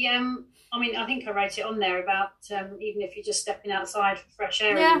think I think I wrote it on there about even if you're just stepping outside for fresh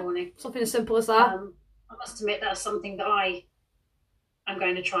air in the morning. Something as simple as that. I must admit that's something that I'm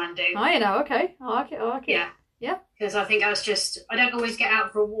going to try and do. Oh, you know, okay. I like it. Yeah, because I think I don't always get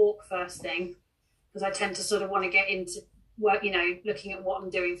out for a walk first thing, because I tend to sort of want to get into work, you know, looking at what I'm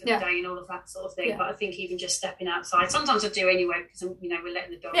doing for the day and all of that sort of thing. But I think even just stepping outside, sometimes I do anyway, because you know, we're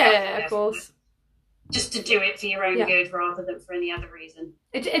letting the dog out. Yeah, of course. Just to do it for your own good rather than for any other reason.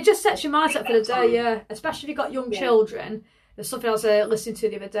 It just sets your mindset for the day, especially if you've got young children. There's something I was listening to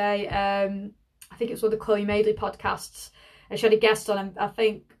the other day. I think it was one of the Chloe Madeley podcasts, and she had a guest on, and I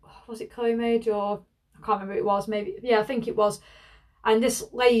think, was it Chloe Madeley or... I can't remember who it was, maybe, I think it was. And this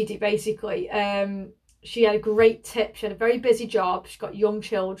lady basically, she had a great tip. She had a very busy job, she's got young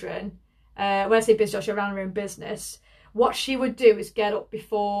children. When I say busy job, she ran her own business. What she would do is get up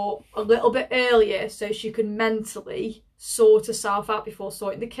before a little bit earlier so she could mentally sort herself out before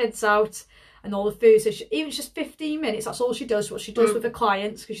sorting the kids out and all the food. So even just 15 minutes, that's all she does, what she does with her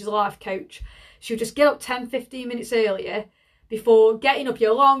clients, because she's a life coach. She would just get up 10-15 minutes earlier. Before getting up,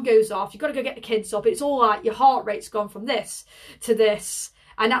 your alarm goes off, you've got to go get the kids up. It's all like your heart rate's gone from this to this.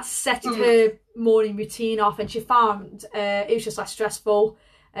 And that's setting her morning routine off. And she found it was just less stressful.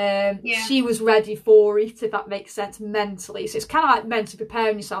 She was ready for it, if that makes sense, mentally. So it's kind of like mentally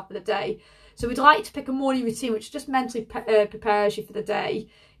preparing yourself for the day. So we'd like to pick a morning routine which just mentally prepares you for the day.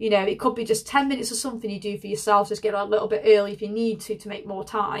 You know, it could be just 10 minutes of something you do for yourself. Just get up a little bit early if you need to make more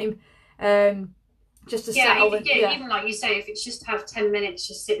time. Just to settle it. Even like you say, if it's just have 10 minutes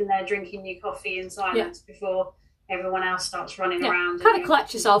just sitting there drinking your coffee in silence before everyone else starts running around. Kind of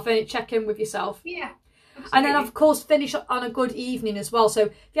collect yourself and check in with yourself. Yeah. Absolutely. And then, of course, finish on a good evening as well. So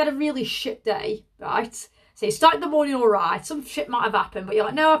if you had a really shit day, right? So you started the morning all right, some shit might have happened, but you're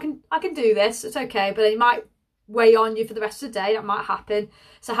like, no, I can do this, it's okay. But then you might weigh on you for the rest of the day. That might happen.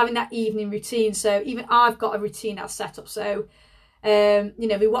 So having that evening routine. So even I've got a routine that's set up. So, you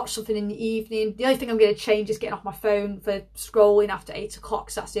know, we watch something in the evening. The only thing I'm going to change is getting off my phone for scrolling after 8 o'clock.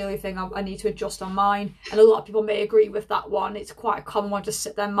 So that's the only thing I need to adjust on mine. And a lot of people may agree with that one. It's quite a common one, just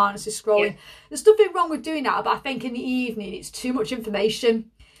sit there mindlessly scrolling. There's nothing wrong with doing that, but I think in the evening it's too much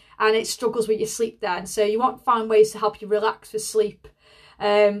information and it struggles with your sleep then. So you want to find ways to help you relax for sleep.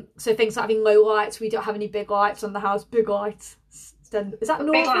 So things like having low lights. We don't have any big lights on the house. Big lights. Is that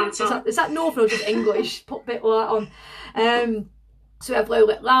Northern? Is that Northern or just English? Put bit light on. So we have low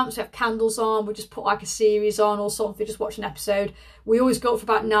lit lamps. We have candles on. We just put like a series on or something. Just watch an episode. We always go for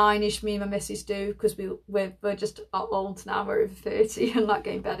about 9ish. Me and my missus do, because we're just old now. We're over 30 and like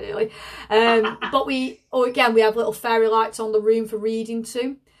getting bed early. But we have little fairy lights on the room for reading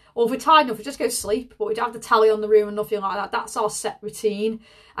too. Or if we're tired enough, we just go to sleep, but we don't have the tally on the room and nothing like that. That's our set routine.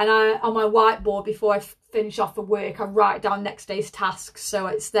 And on my whiteboard, before I finish off for work, I write down next day's tasks. So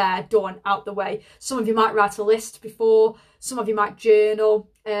it's there, done, out the way. Some of you might write a list before. Some of you might journal.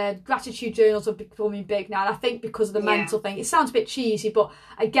 Gratitude journals are becoming big now. And I think because of the mental thing, it sounds a bit cheesy, but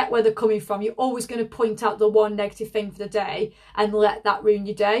I get where they're coming from. You're always going to point out the one negative thing for the day and let that ruin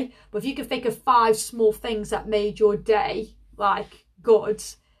your day. But if you can think of 5 small things that made your day, like, good,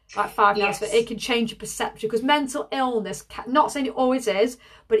 like 5 minutes, but it can change your perception, because mental illness, not saying it always is,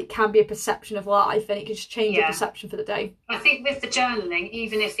 but it can be a perception of life, and it can just change your perception for the day. I think with the journaling,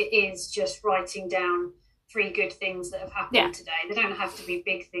 even if it is just writing down 3 good things that have happened today, they don't have to be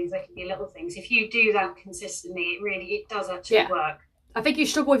big things, they can be little things. If you do that consistently, it does actually work. I think you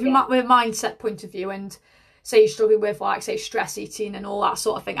struggle with with a mindset point of view, and say you're struggling with, like, say, stress eating and all that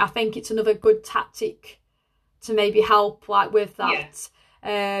sort of thing. I think it's another good tactic to maybe help, like, with that.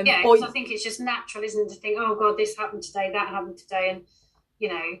 Because I think it's just natural, isn't it, to think, oh God, this happened today, that happened today, and you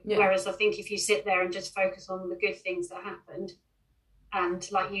know, whereas I think if you sit there and just focus on the good things that happened,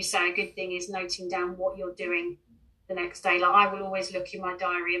 and like you say, a good thing is noting down what you're doing the next day. Like, I will always look in my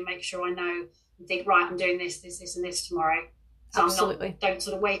diary and make sure I know and think, right, I'm doing this and this tomorrow. So Absolutely. Don't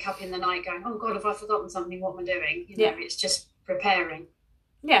sort of wake up in the night going, oh God, have I forgotten something? What am I doing? You know, it's just preparing.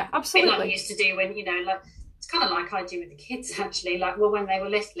 Yeah, absolutely. Like I used to do when, you know, like, it's kind of like I do with the kids, actually. Like, well, when they were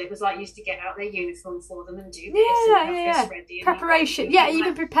little, it was like I used to get out their uniform for them and do this and have this ready. Preparation.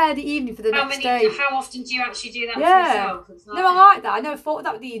 Even prepare the evening for the next day. How often do you actually do that for yourself? No, I like that. I never thought of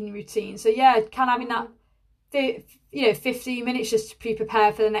that with the evening routine. So, having that, 15 minutes just to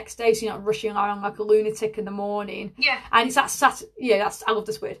prepare for the next day, so you're not rushing around like a lunatic in the morning. Yeah. And it's that, I love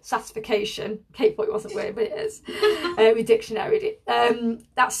this word, satisfaction. Kate thought it wasn't a word, but it is. We dictionaried it.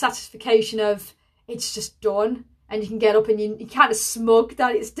 That satisfaction of, it's just done, and you can get up and you kind of smug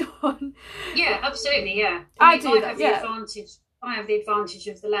that it's done. Yeah, absolutely, yeah. I have the advantage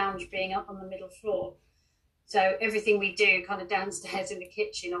of the lounge being up on the middle floor, so everything we do kind of downstairs in the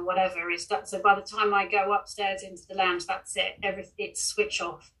kitchen or whatever is that. So by the time I go upstairs into the lounge, that's it. It's switch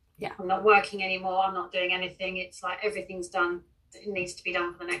off. Yeah, I'm not working anymore. I'm not doing anything. It's like everything's done. It needs to be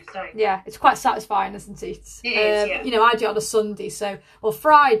done for the next day. Yeah, it's quite satisfying, isn't it? It is, yeah. You know, I do it on a Sunday,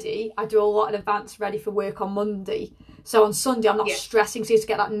 Friday, I do a lot in advance ready for work on Monday. So on Sunday, I'm not stressing, so you have to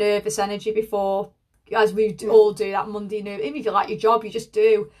get that nervous energy before, as we all do, that Monday nerve. Even if you like your job, you just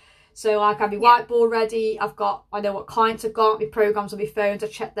do. So, like, I have my whiteboard ready. I know what clients I've got, my programs on my phones. I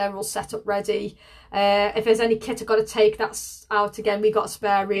check they're all set up ready. If there's any kit I've got to take, that's out again. We've got a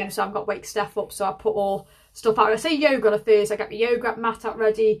spare room, so I've got wake Steph up, so I put all stuff out. I say yoga on a Thursday, I got my yoga mat out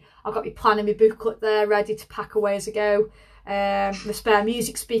ready. I've got my plan and my booklet there ready to pack away as I go. The spare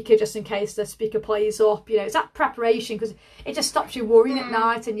music speaker, just in case the speaker plays up. You know, it's that preparation, because it just stops you worrying at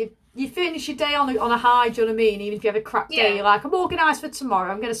night, and you finish your day on a high. Do you know what I mean? Even if you have a crap day, you're like, I'm organised for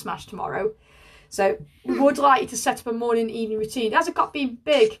tomorrow. I'm going to smash tomorrow. So we would like you to set up a morning and evening routine. It hasn't got to be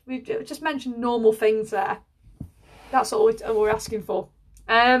big. We've just mentioned normal things there. That's all we're asking for.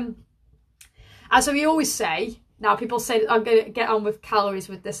 As we always say, now people say I'm going to get on with calories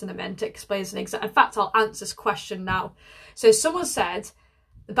with this in a minute, explains an exact. In fact, I'll answer this question now. So someone said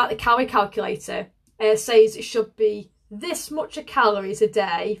about the calorie calculator, says it should be this much of calories a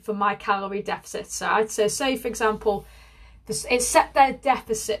day for my calorie deficit. Right? So say, for example, it's set their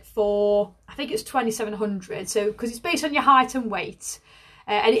deficit for, I think it's 2,700. So because it's based on your height and weight,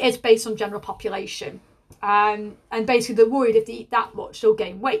 and it is based on general population. And basically they're worried if they eat that much, they'll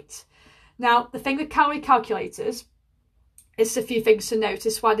gain weight. Now, the thing with calorie calculators is a few things to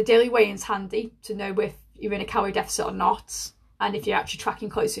notice. Why the daily weigh-in's handy to know if you're in a calorie deficit or not, and if you're actually tracking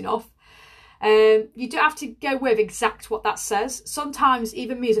close enough. You don't have to go with exact what that says. Sometimes,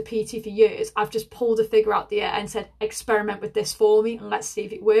 even me as a PT for years, I've just pulled a figure out the air and said, experiment with this for me and let's see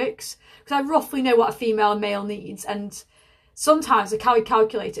if it works. Because I roughly know what a female and male needs, and sometimes the calorie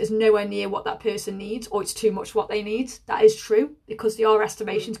calculator is nowhere near what that person needs, or it's too much what they need. That is true, because they are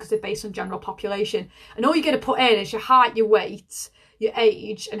estimations, because they're based on general population. And all you're going to put in is your height, your weight, your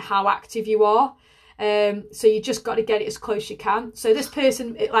age, and how active you are. So you just got to get it as close as you can. So this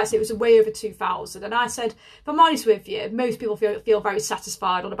person, like I said, it was way over 2,000. And I said, if I'm honest with you, most people feel very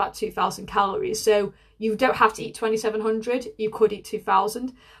satisfied on about 2,000 calories. So you don't have to eat 2,700. You could eat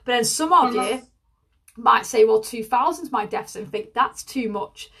 2,000. But then some of you might say, well, 2,000 is my deficit, and think that's too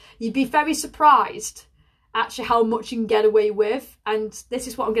much. You'd be very surprised actually how much you can get away with. And this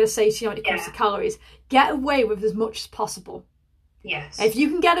is what I'm going to say to you when it comes to calories. Get away with as much as possible. Yes. If you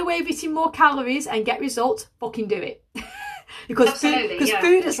can get away with eating more calories and get results, fucking do it. Because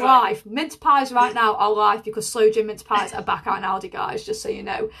food is life. Mince pies right now are life, because Slow Gym mince pies are back out in Aldi, guys, just so you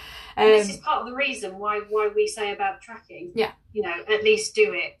know. This is part of the reason why we say about tracking. Yeah. You know, at least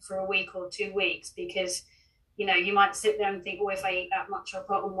do it for a week or 2 weeks, because, you know, you might sit there and think, oh, if I eat that much, I'll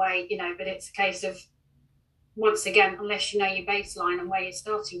put on weight, you know, but it's a case of, once again, unless you know your baseline and where you're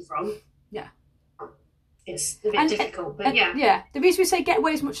starting from. Yeah. It's a bit difficult, but yeah. Yeah, the reason we say get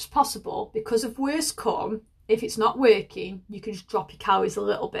away as much as possible, because if worse come, if it's not working, you can just drop your calories a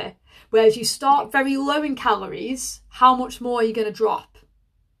little bit. Whereas you start very low in calories, how much more are you going to drop?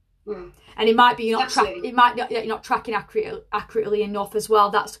 And it might be you're not tracking accurately enough as well.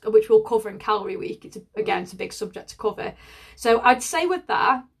 That's which we'll cover in Calorie Week. It's a big subject to cover. So I'd say with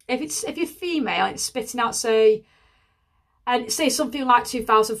that, if you're female and it's spitting out, say something like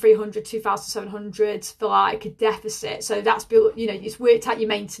 2,300, 2,700 for like a deficit. So that's, you know, it's worked out your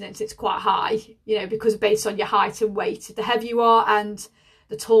maintenance, it's quite high, you know, because based on your height and weight, the heavier you are and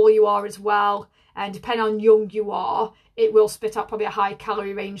the taller you are as well, and depending on young you are, it will spit out probably a higher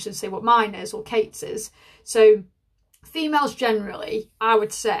calorie range than say what mine is or Kate's is. So females generally, I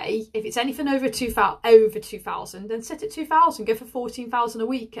would say, if it's anything over 2,000, then sit at 2,000, go for 14,000 a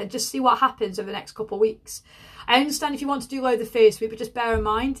week and just see what happens over the next couple of weeks. I understand if you want to do low the first week, but just bear in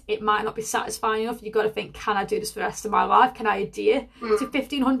mind, it might not be satisfying enough. You've got to think, can I do this for the rest of my life? Can I adhere to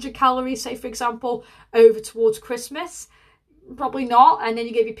 1,500 calories, say, for example, over towards Christmas? Probably not. And then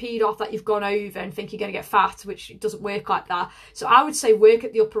you get your peed off that you've gone over and think you're going to get fat, which doesn't work like that. So I would say work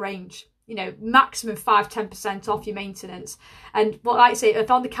at the upper range. You know, maximum 5-10% off your maintenance. And but like I say,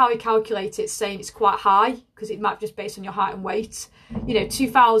 if on the calorie calculator it's saying it's quite high, because it might be just based on your height and weight. You know,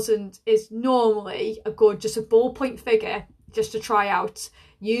 2,000 is normally a good, just a ballpoint figure just to try out.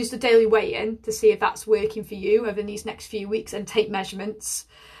 Use the daily weigh-in to see if that's working for you over these next few weeks, and take measurements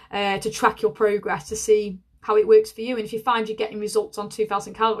to track your progress to see how it works for you. And if you find you're getting results on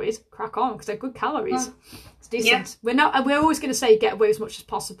 2,000 calories, crack on, because they're good calories. It's decent. Yeah. We're always going to say get away as much as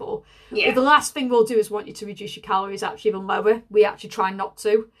possible. Yeah. The last thing we'll do is want you to reduce your calories actually even lower. We actually try not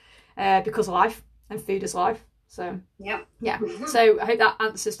to, because of life, and food is life. So yeah. So I hope that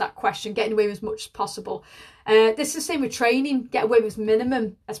answers that question. Getting away with as much as possible. This is the same with training. Get away with as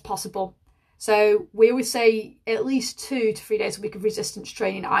minimum as possible. So we always say at least 2 to 3 days a week of resistance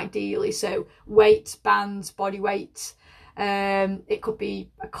training, ideally. So weights, bands, body weight. It could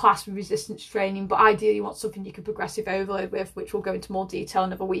be a class with resistance training, but ideally you want something you can progressive overload with, which we'll go into more detail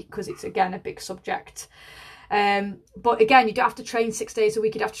another week, because it's again a big subject. But again, you don't have to train 6 days a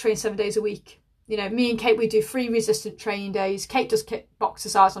week. You'd have to train 7 days a week. You know, me and Kate, we do 3 resistant training days. Kate does kickbox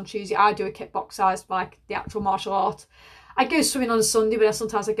exercise on Tuesday. I do a kickbox exercise, like the actual martial art. I go swimming on a Sunday, but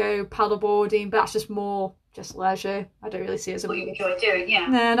sometimes I go paddleboarding, but that's just more just leisure. I don't really see it as what you enjoy doing, yeah.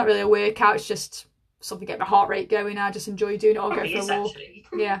 No, not really a workout. It's just something to get my heart rate going. I just enjoy doing it. I'll go for a walk. Actually.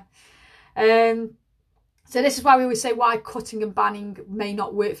 Yeah. So this is why we always say why cutting and banning may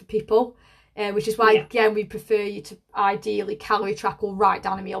not work for people, which is why, again, we prefer you to ideally calorie track or write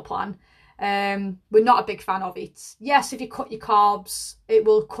down a meal plan. We're not a big fan of it. Yes, if you cut your carbs, it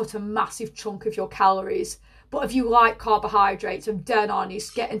will cut a massive chunk of your calories. But if you like carbohydrates, I'm dead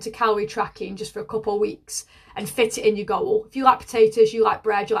honest, get into calorie tracking just for a couple of weeks and fit it in your goal. If you like potatoes, you like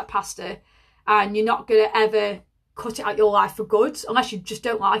bread, you like pasta, and you're not going to ever cut it out your life for good, unless you just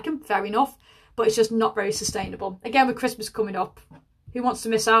don't like them, fair enough. But it's just not very sustainable. Again, with Christmas coming up, who wants to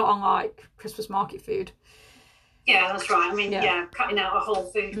miss out on like Christmas market food? Yeah, that's right. I mean, cutting out a whole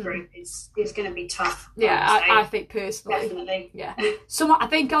food group is going to be tough. Yeah, I think personally. Definitely. Yeah. So I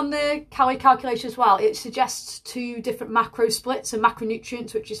think on the calorie calculation as well, it suggests 2 different macro splits and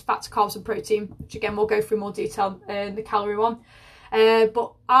macronutrients, which is fats, carbs and protein, which again, we'll go through more detail in the calorie one.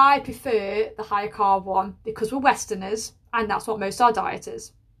 But I prefer the higher carb one because we're Westerners and that's what most of our diet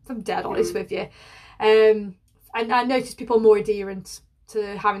is. I'm dead honest with you. And I notice people are more adherent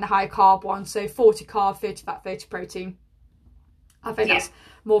to having the higher carb one. So 40 carb, 30 fat, 30 protein. I think that's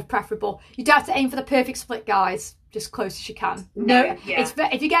more preferable. You don't have to aim for the perfect split, guys. Just close as you can.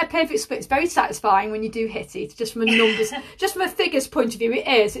 If you get a perfect split, it's very satisfying when you do hit it. Just from a numbers, just from a figures point of view, it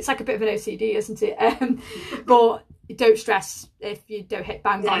is. It's like a bit of an OCD, isn't it? But don't stress if you don't hit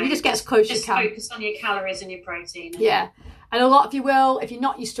bang on. You just get as close as you can. Just focus on your calories and your protein. Yeah. And a lot of you will, if you're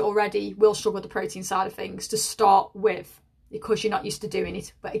not used to it already, will struggle with the protein side of things to start with, because you're not used to doing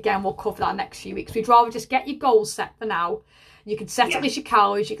it. But again, we'll cover that next few weeks. We'd rather just get your goals set for now. You can set at least your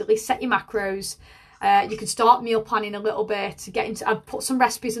calories, you can at least set your macros. You can start meal planning a little bit. I've put some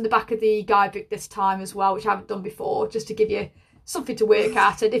recipes in the back of the guidebook this time as well, which I haven't done before, just to give you something to work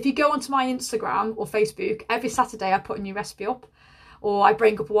at. And if you go onto my Instagram or Facebook, every Saturday I put a new recipe up, or I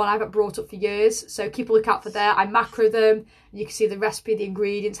bring up one I haven't brought up for years. So keep a look out for there. I macro them. You can see the recipe, the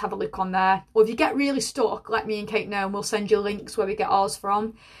ingredients, have a look on there. Or if you get really stuck, let me and Kate know and we'll send you links where we get ours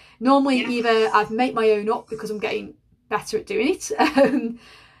from. Normally, either I've made my own up because I'm getting better at doing it.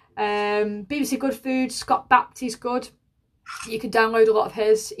 BBC Good Food, Scott Baptie's good. You can download a lot of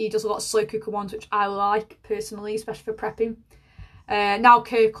his. He does a lot of slow cooker ones, which I like personally, especially for prepping. Now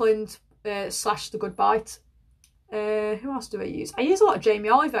Kirkland / The Good Bite. Who else do I use? I use a lot of Jamie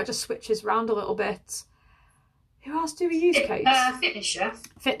Oliver. I just switch his around a little bit. Who else do we use, Kate? Fitness Chef.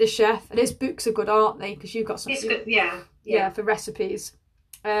 Fitness Chef. And his books are good, aren't they? Because you've got some. It's good, yeah, for recipes.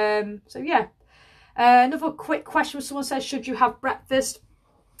 So yeah. Another quick question. Someone says, should you have breakfast?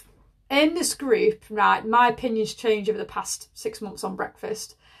 In this group, right, my opinion's changed over the past 6 months on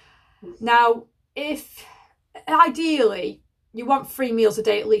breakfast. Now, if ideally you want 3 meals a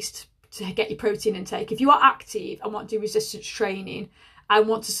day at least to get your protein intake, if you are active and want to do resistance training and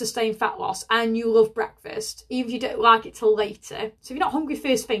want to sustain fat loss and you love breakfast, even if you don't like it till later, so if you're not hungry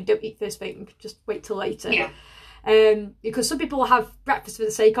first thing, don't eat first thing, just wait till later. Yeah. Because some people have breakfast for the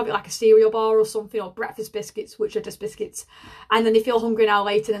sake of it, like a cereal bar or something, or breakfast biscuits, which are just biscuits, and then they feel hungry an hour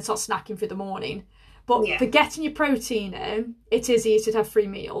later and then start snacking through the morning. But for getting your protein in, it is easy to have 3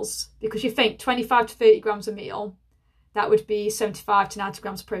 meals, because you think 25 to 30 grams a meal, that would be 75 to 90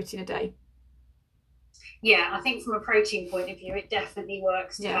 grams of protein a day. Yeah, I think from a protein point of view, it definitely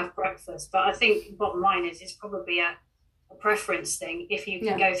works to have breakfast. But I think bottom line is it's probably a preference thing. If you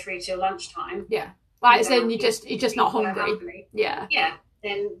can go through till lunchtime. Yeah. Like, then you're just not hungry. Yeah. Yeah.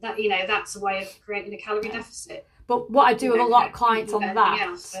 Then that, that's a way of creating a calorie deficit. But what I do with a lot of clients on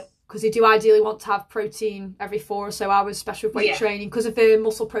that, because they do ideally want to have protein every 4 or so hours, especially with weight training, because of the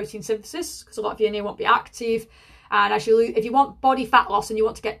muscle protein synthesis, because a lot of you in here won't be active. And as if you want body fat loss and you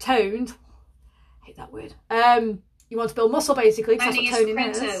want to get toned, I hate that word. You want to build muscle, basically, because that's what toning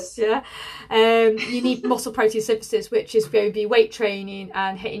is. Yeah. You need muscle protein synthesis, which is going to be weight training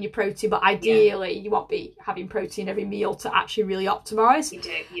and hitting your protein. But ideally, you won't be having protein every meal to actually really optimise. You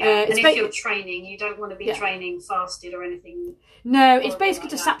do, yeah. And if you're training, you don't want to be training fasted or anything. No, it's basically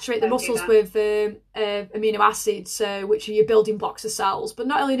to saturate the muscles with amino acids, which are your building blocks of cells. But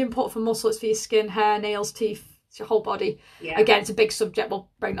not only important for muscle, it's for your skin, hair, nails, teeth, it's your whole body. Yeah. Again, it's a big subject. We'll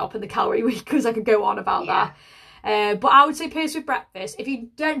bring that up in the calorie week, because I could go on about that. But I would say personally with breakfast, if you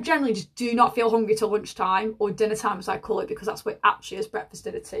don't generally just do not feel hungry till lunchtime, or dinner time as I call it, because that's what actually is breakfast,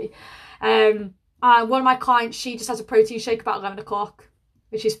 dinner, tea. And one of my clients, she just has a protein shake about 11 o'clock,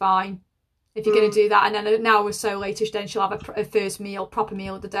 which is fine if you're going to do that. And then an hour or so later, then she'll have a first meal, proper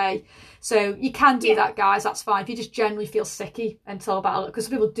meal of the day. So you can do that, guys. That's fine. If you just generally feel sicky until about, because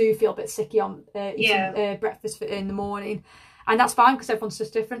people do feel a bit sicky on eating breakfast in the morning. And that's fine, because everyone's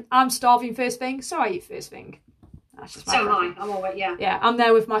just different. I'm starving first thing, so I eat first thing. So am I. I'm all right, Yeah, I'm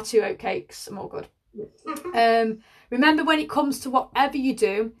there with my 2 oat cakes. I'm all good. Remember, when it comes to whatever you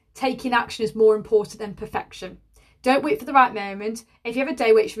do, taking action is more important than perfection. Don't wait for the right moment. If you have a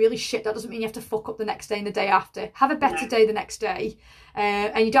day where it's really shit, that doesn't mean you have to fuck up the next day and the day after. Have a better day the next day.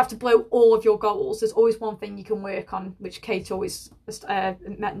 And you don't have to blow all of your goals. There's always one thing you can work on, which Kate always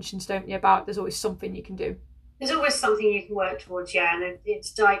mentions, don't you, about there's always something you can do. There's always something you can work towards, and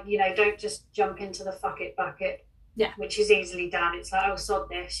it's like, don't just jump into the fuck it bucket. Yeah, which is easily done. It's like, oh, sod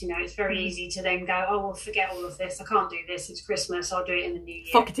this. It's very easy to then go, oh, well, forget all of this. I can't do this. It's Christmas. I'll do it in the new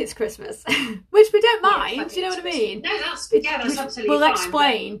year. Fuck it, it's Christmas. Which we don't mind. Do you know what I mean? No, that's absolutely we'll fine.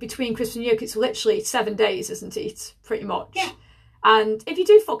 Explain, between Christmas and New Year, it's literally 7 days, isn't it? Pretty much. Yeah. And if you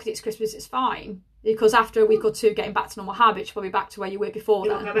do fuck it, it's Christmas, it's fine. Because after a week or two getting back to normal habits, you're probably back to where you were before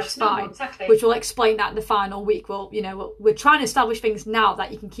then, which is fine. Exactly. Which we'll explain that in the final week. We're trying to establish things now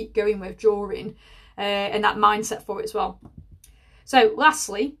that you can keep going with during, and that mindset for it as well. So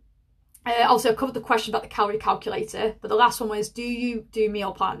lastly, Also, I covered the question about the calorie calculator, but the last one was, do you do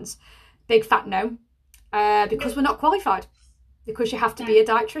meal plans? Big fat no, because we're not qualified, because you have to be a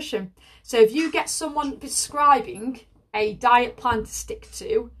dietitian. So if you get someone prescribing a diet plan to stick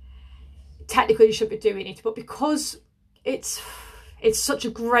to, technically you should be doing it, but because it's such a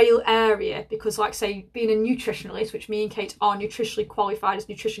grey area, because like say being a nutritionalist, which me and Kate are nutritionally qualified as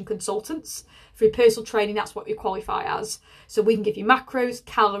nutrition consultants through personal training, that's what we qualify as. So we can give you macros,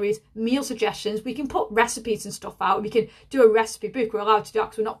 calories, meal suggestions, we can put recipes and stuff out, we can do a recipe book. We're allowed to do that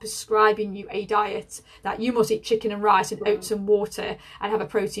because we're not prescribing you a diet that you must eat chicken and rice and oats and water and have a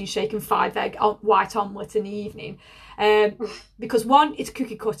protein shake and 5 egg white omelette in the evening. Because one, it's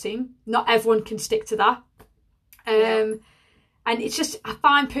cookie cutting, not everyone can stick to that. And it's just, I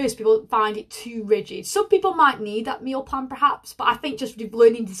find personally people find it too rigid. Some people might need that meal plan perhaps, but I think just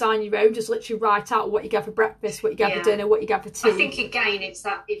learning to design your own, just literally write out what you get for breakfast, what you get for dinner, what you get for tea. I think again, it's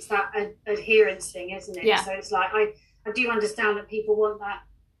that adherence thing, isn't it? Yeah. So it's like, I do understand that people want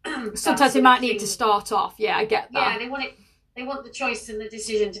that. Sometimes they might need to start off. Yeah, I get that. Yeah, they want the choice and the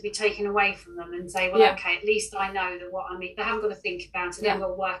decision to be taken away from them and say, well, okay, at least I know that what I'm eating. They haven't got to think about it. They've got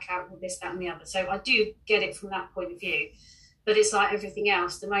to work out this, that and the other. So I do get it from that point of view. But it's like everything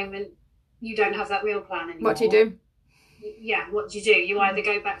else. The moment you don't have that meal plan anymore. What do you do? Yeah, what do? You either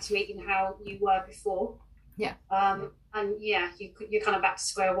go back to eating how you were before. Yeah. And you're kind of back to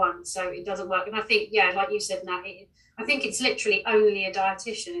square one. So it doesn't work. And I think, like you said, Nat, I think it's literally only a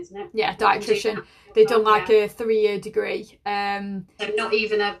dietitian, isn't it? Yeah, dietitian. They've done like a 3-year degree. So not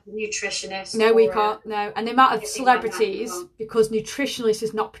even a nutritionist. No, we can't. No. And the amount of celebrities, because nutritionalist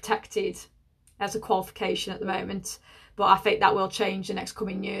is not protected as a qualification at the moment. But I think that will change the next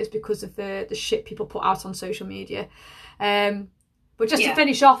coming years because of the shit people put out on social media. But just to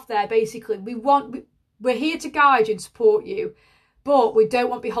finish off there, basically, we're here to guide you and support you, but we don't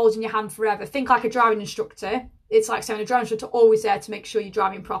want to be holding your hand forever. Think like a driving instructor. It's like saying a driving instructor always there to make sure you're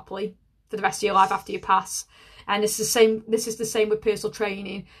driving properly for the rest of your life after you pass. And it's the same. This is the same with personal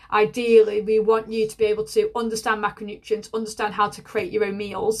training. Ideally, we want you to be able to understand macronutrients, understand how to create your own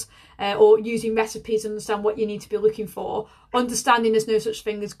meals, or using recipes, understand what you need to be looking for. Understanding there's no such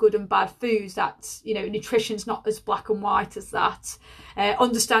thing as good and bad foods. That nutrition's not as black and white as that.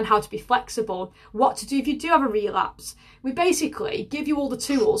 Understand how to be flexible. What to do if you do have a relapse. We basically give you all the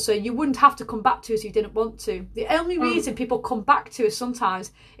tools so you wouldn't have to come back to us if you didn't want to. The only reason people come back to us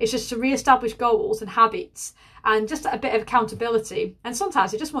sometimes is just to re-establish goals and habits and just a bit of accountability. And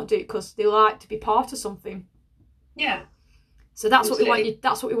sometimes they just won't do it because they like to be part of something. Yeah. So that's what we want you.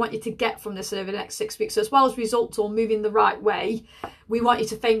 That's what we want you to get from this over the next 6 weeks. So as well as results or moving the right way, we want you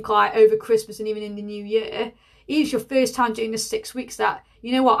to think like over Christmas and even in the new year. Even if your first time doing this 6 weeks, that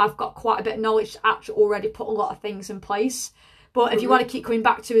you know what, I've got quite a bit of knowledge to actually already put a lot of things in place. But if you want to keep coming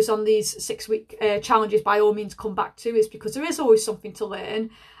back to us on these 6-week challenges, by all means come back to us, because there is always something to learn,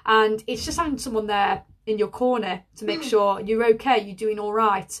 and it's just having someone there in your corner to make sure you're okay, you're doing all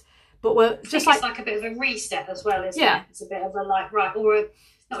right. But we're just it's like a bit of a reset as well, isn't it? It's a bit of a not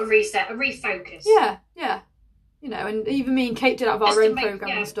a reset, a refocus. Yeah. And even me and Kate did that with our own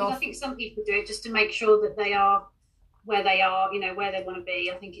program and stuff. I think some people do it just to make sure that they are where they are, where they want to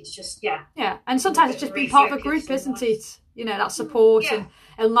be. I think it's just, Yeah, and sometimes it's just being part of a group, isn't it? That support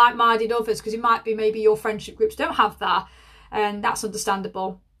and like-minded others, because it might be maybe your friendship groups don't have that, and that's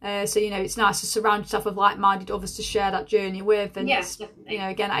understandable. So, it's nice to surround yourself with like-minded others to share that journey with, and,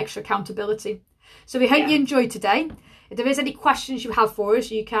 again, extra accountability. So we hope you enjoyed today. If there is any questions you have for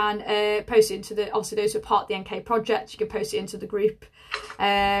us, you can post it into obviously those who are part of the NK Project, you can post it into the group.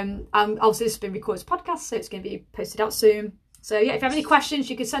 And obviously this has been recorded as a podcast, so it's going to be posted out soon. So if you have any questions,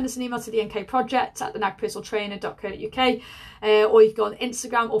 you can send us an email to the NK Project at thenagpersonaltrainer.co.uk, or you can go on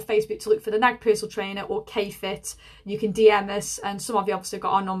Instagram or Facebook to look for the Nag Personal Trainer or KFit. You can DM us, and some of you obviously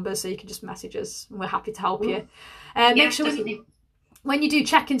got our numbers, so you can just message us, and we're happy to help you. Make sure when you do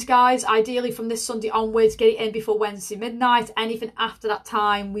check-ins, guys, ideally from this Sunday onwards, get it in before Wednesday midnight. Anything after that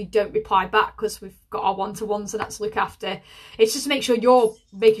time, we don't reply back because we've got our one-to-ones and that's to look after. It's just to make sure you're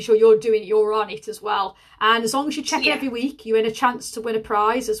doing it, you're on it as well. And as long as you check it every week, you're in a chance to win a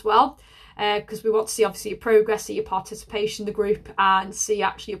prize as well. Because we want to see obviously your progress, see your participation in the group, and see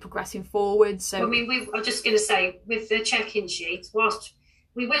actually you're progressing forward. So I'm just going to say, with the check-in sheets, whilst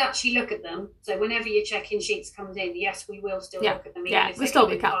we will actually look at them. So whenever your check-in sheets comes in, yes, we will still look at them. Even if we still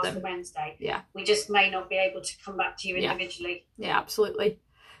look at them. The Wednesday. Yeah. We just may not be able to come back to you individually. Yeah, absolutely.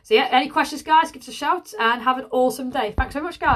 So any questions, guys, give us a shout and have an awesome day. Thanks so much, guys.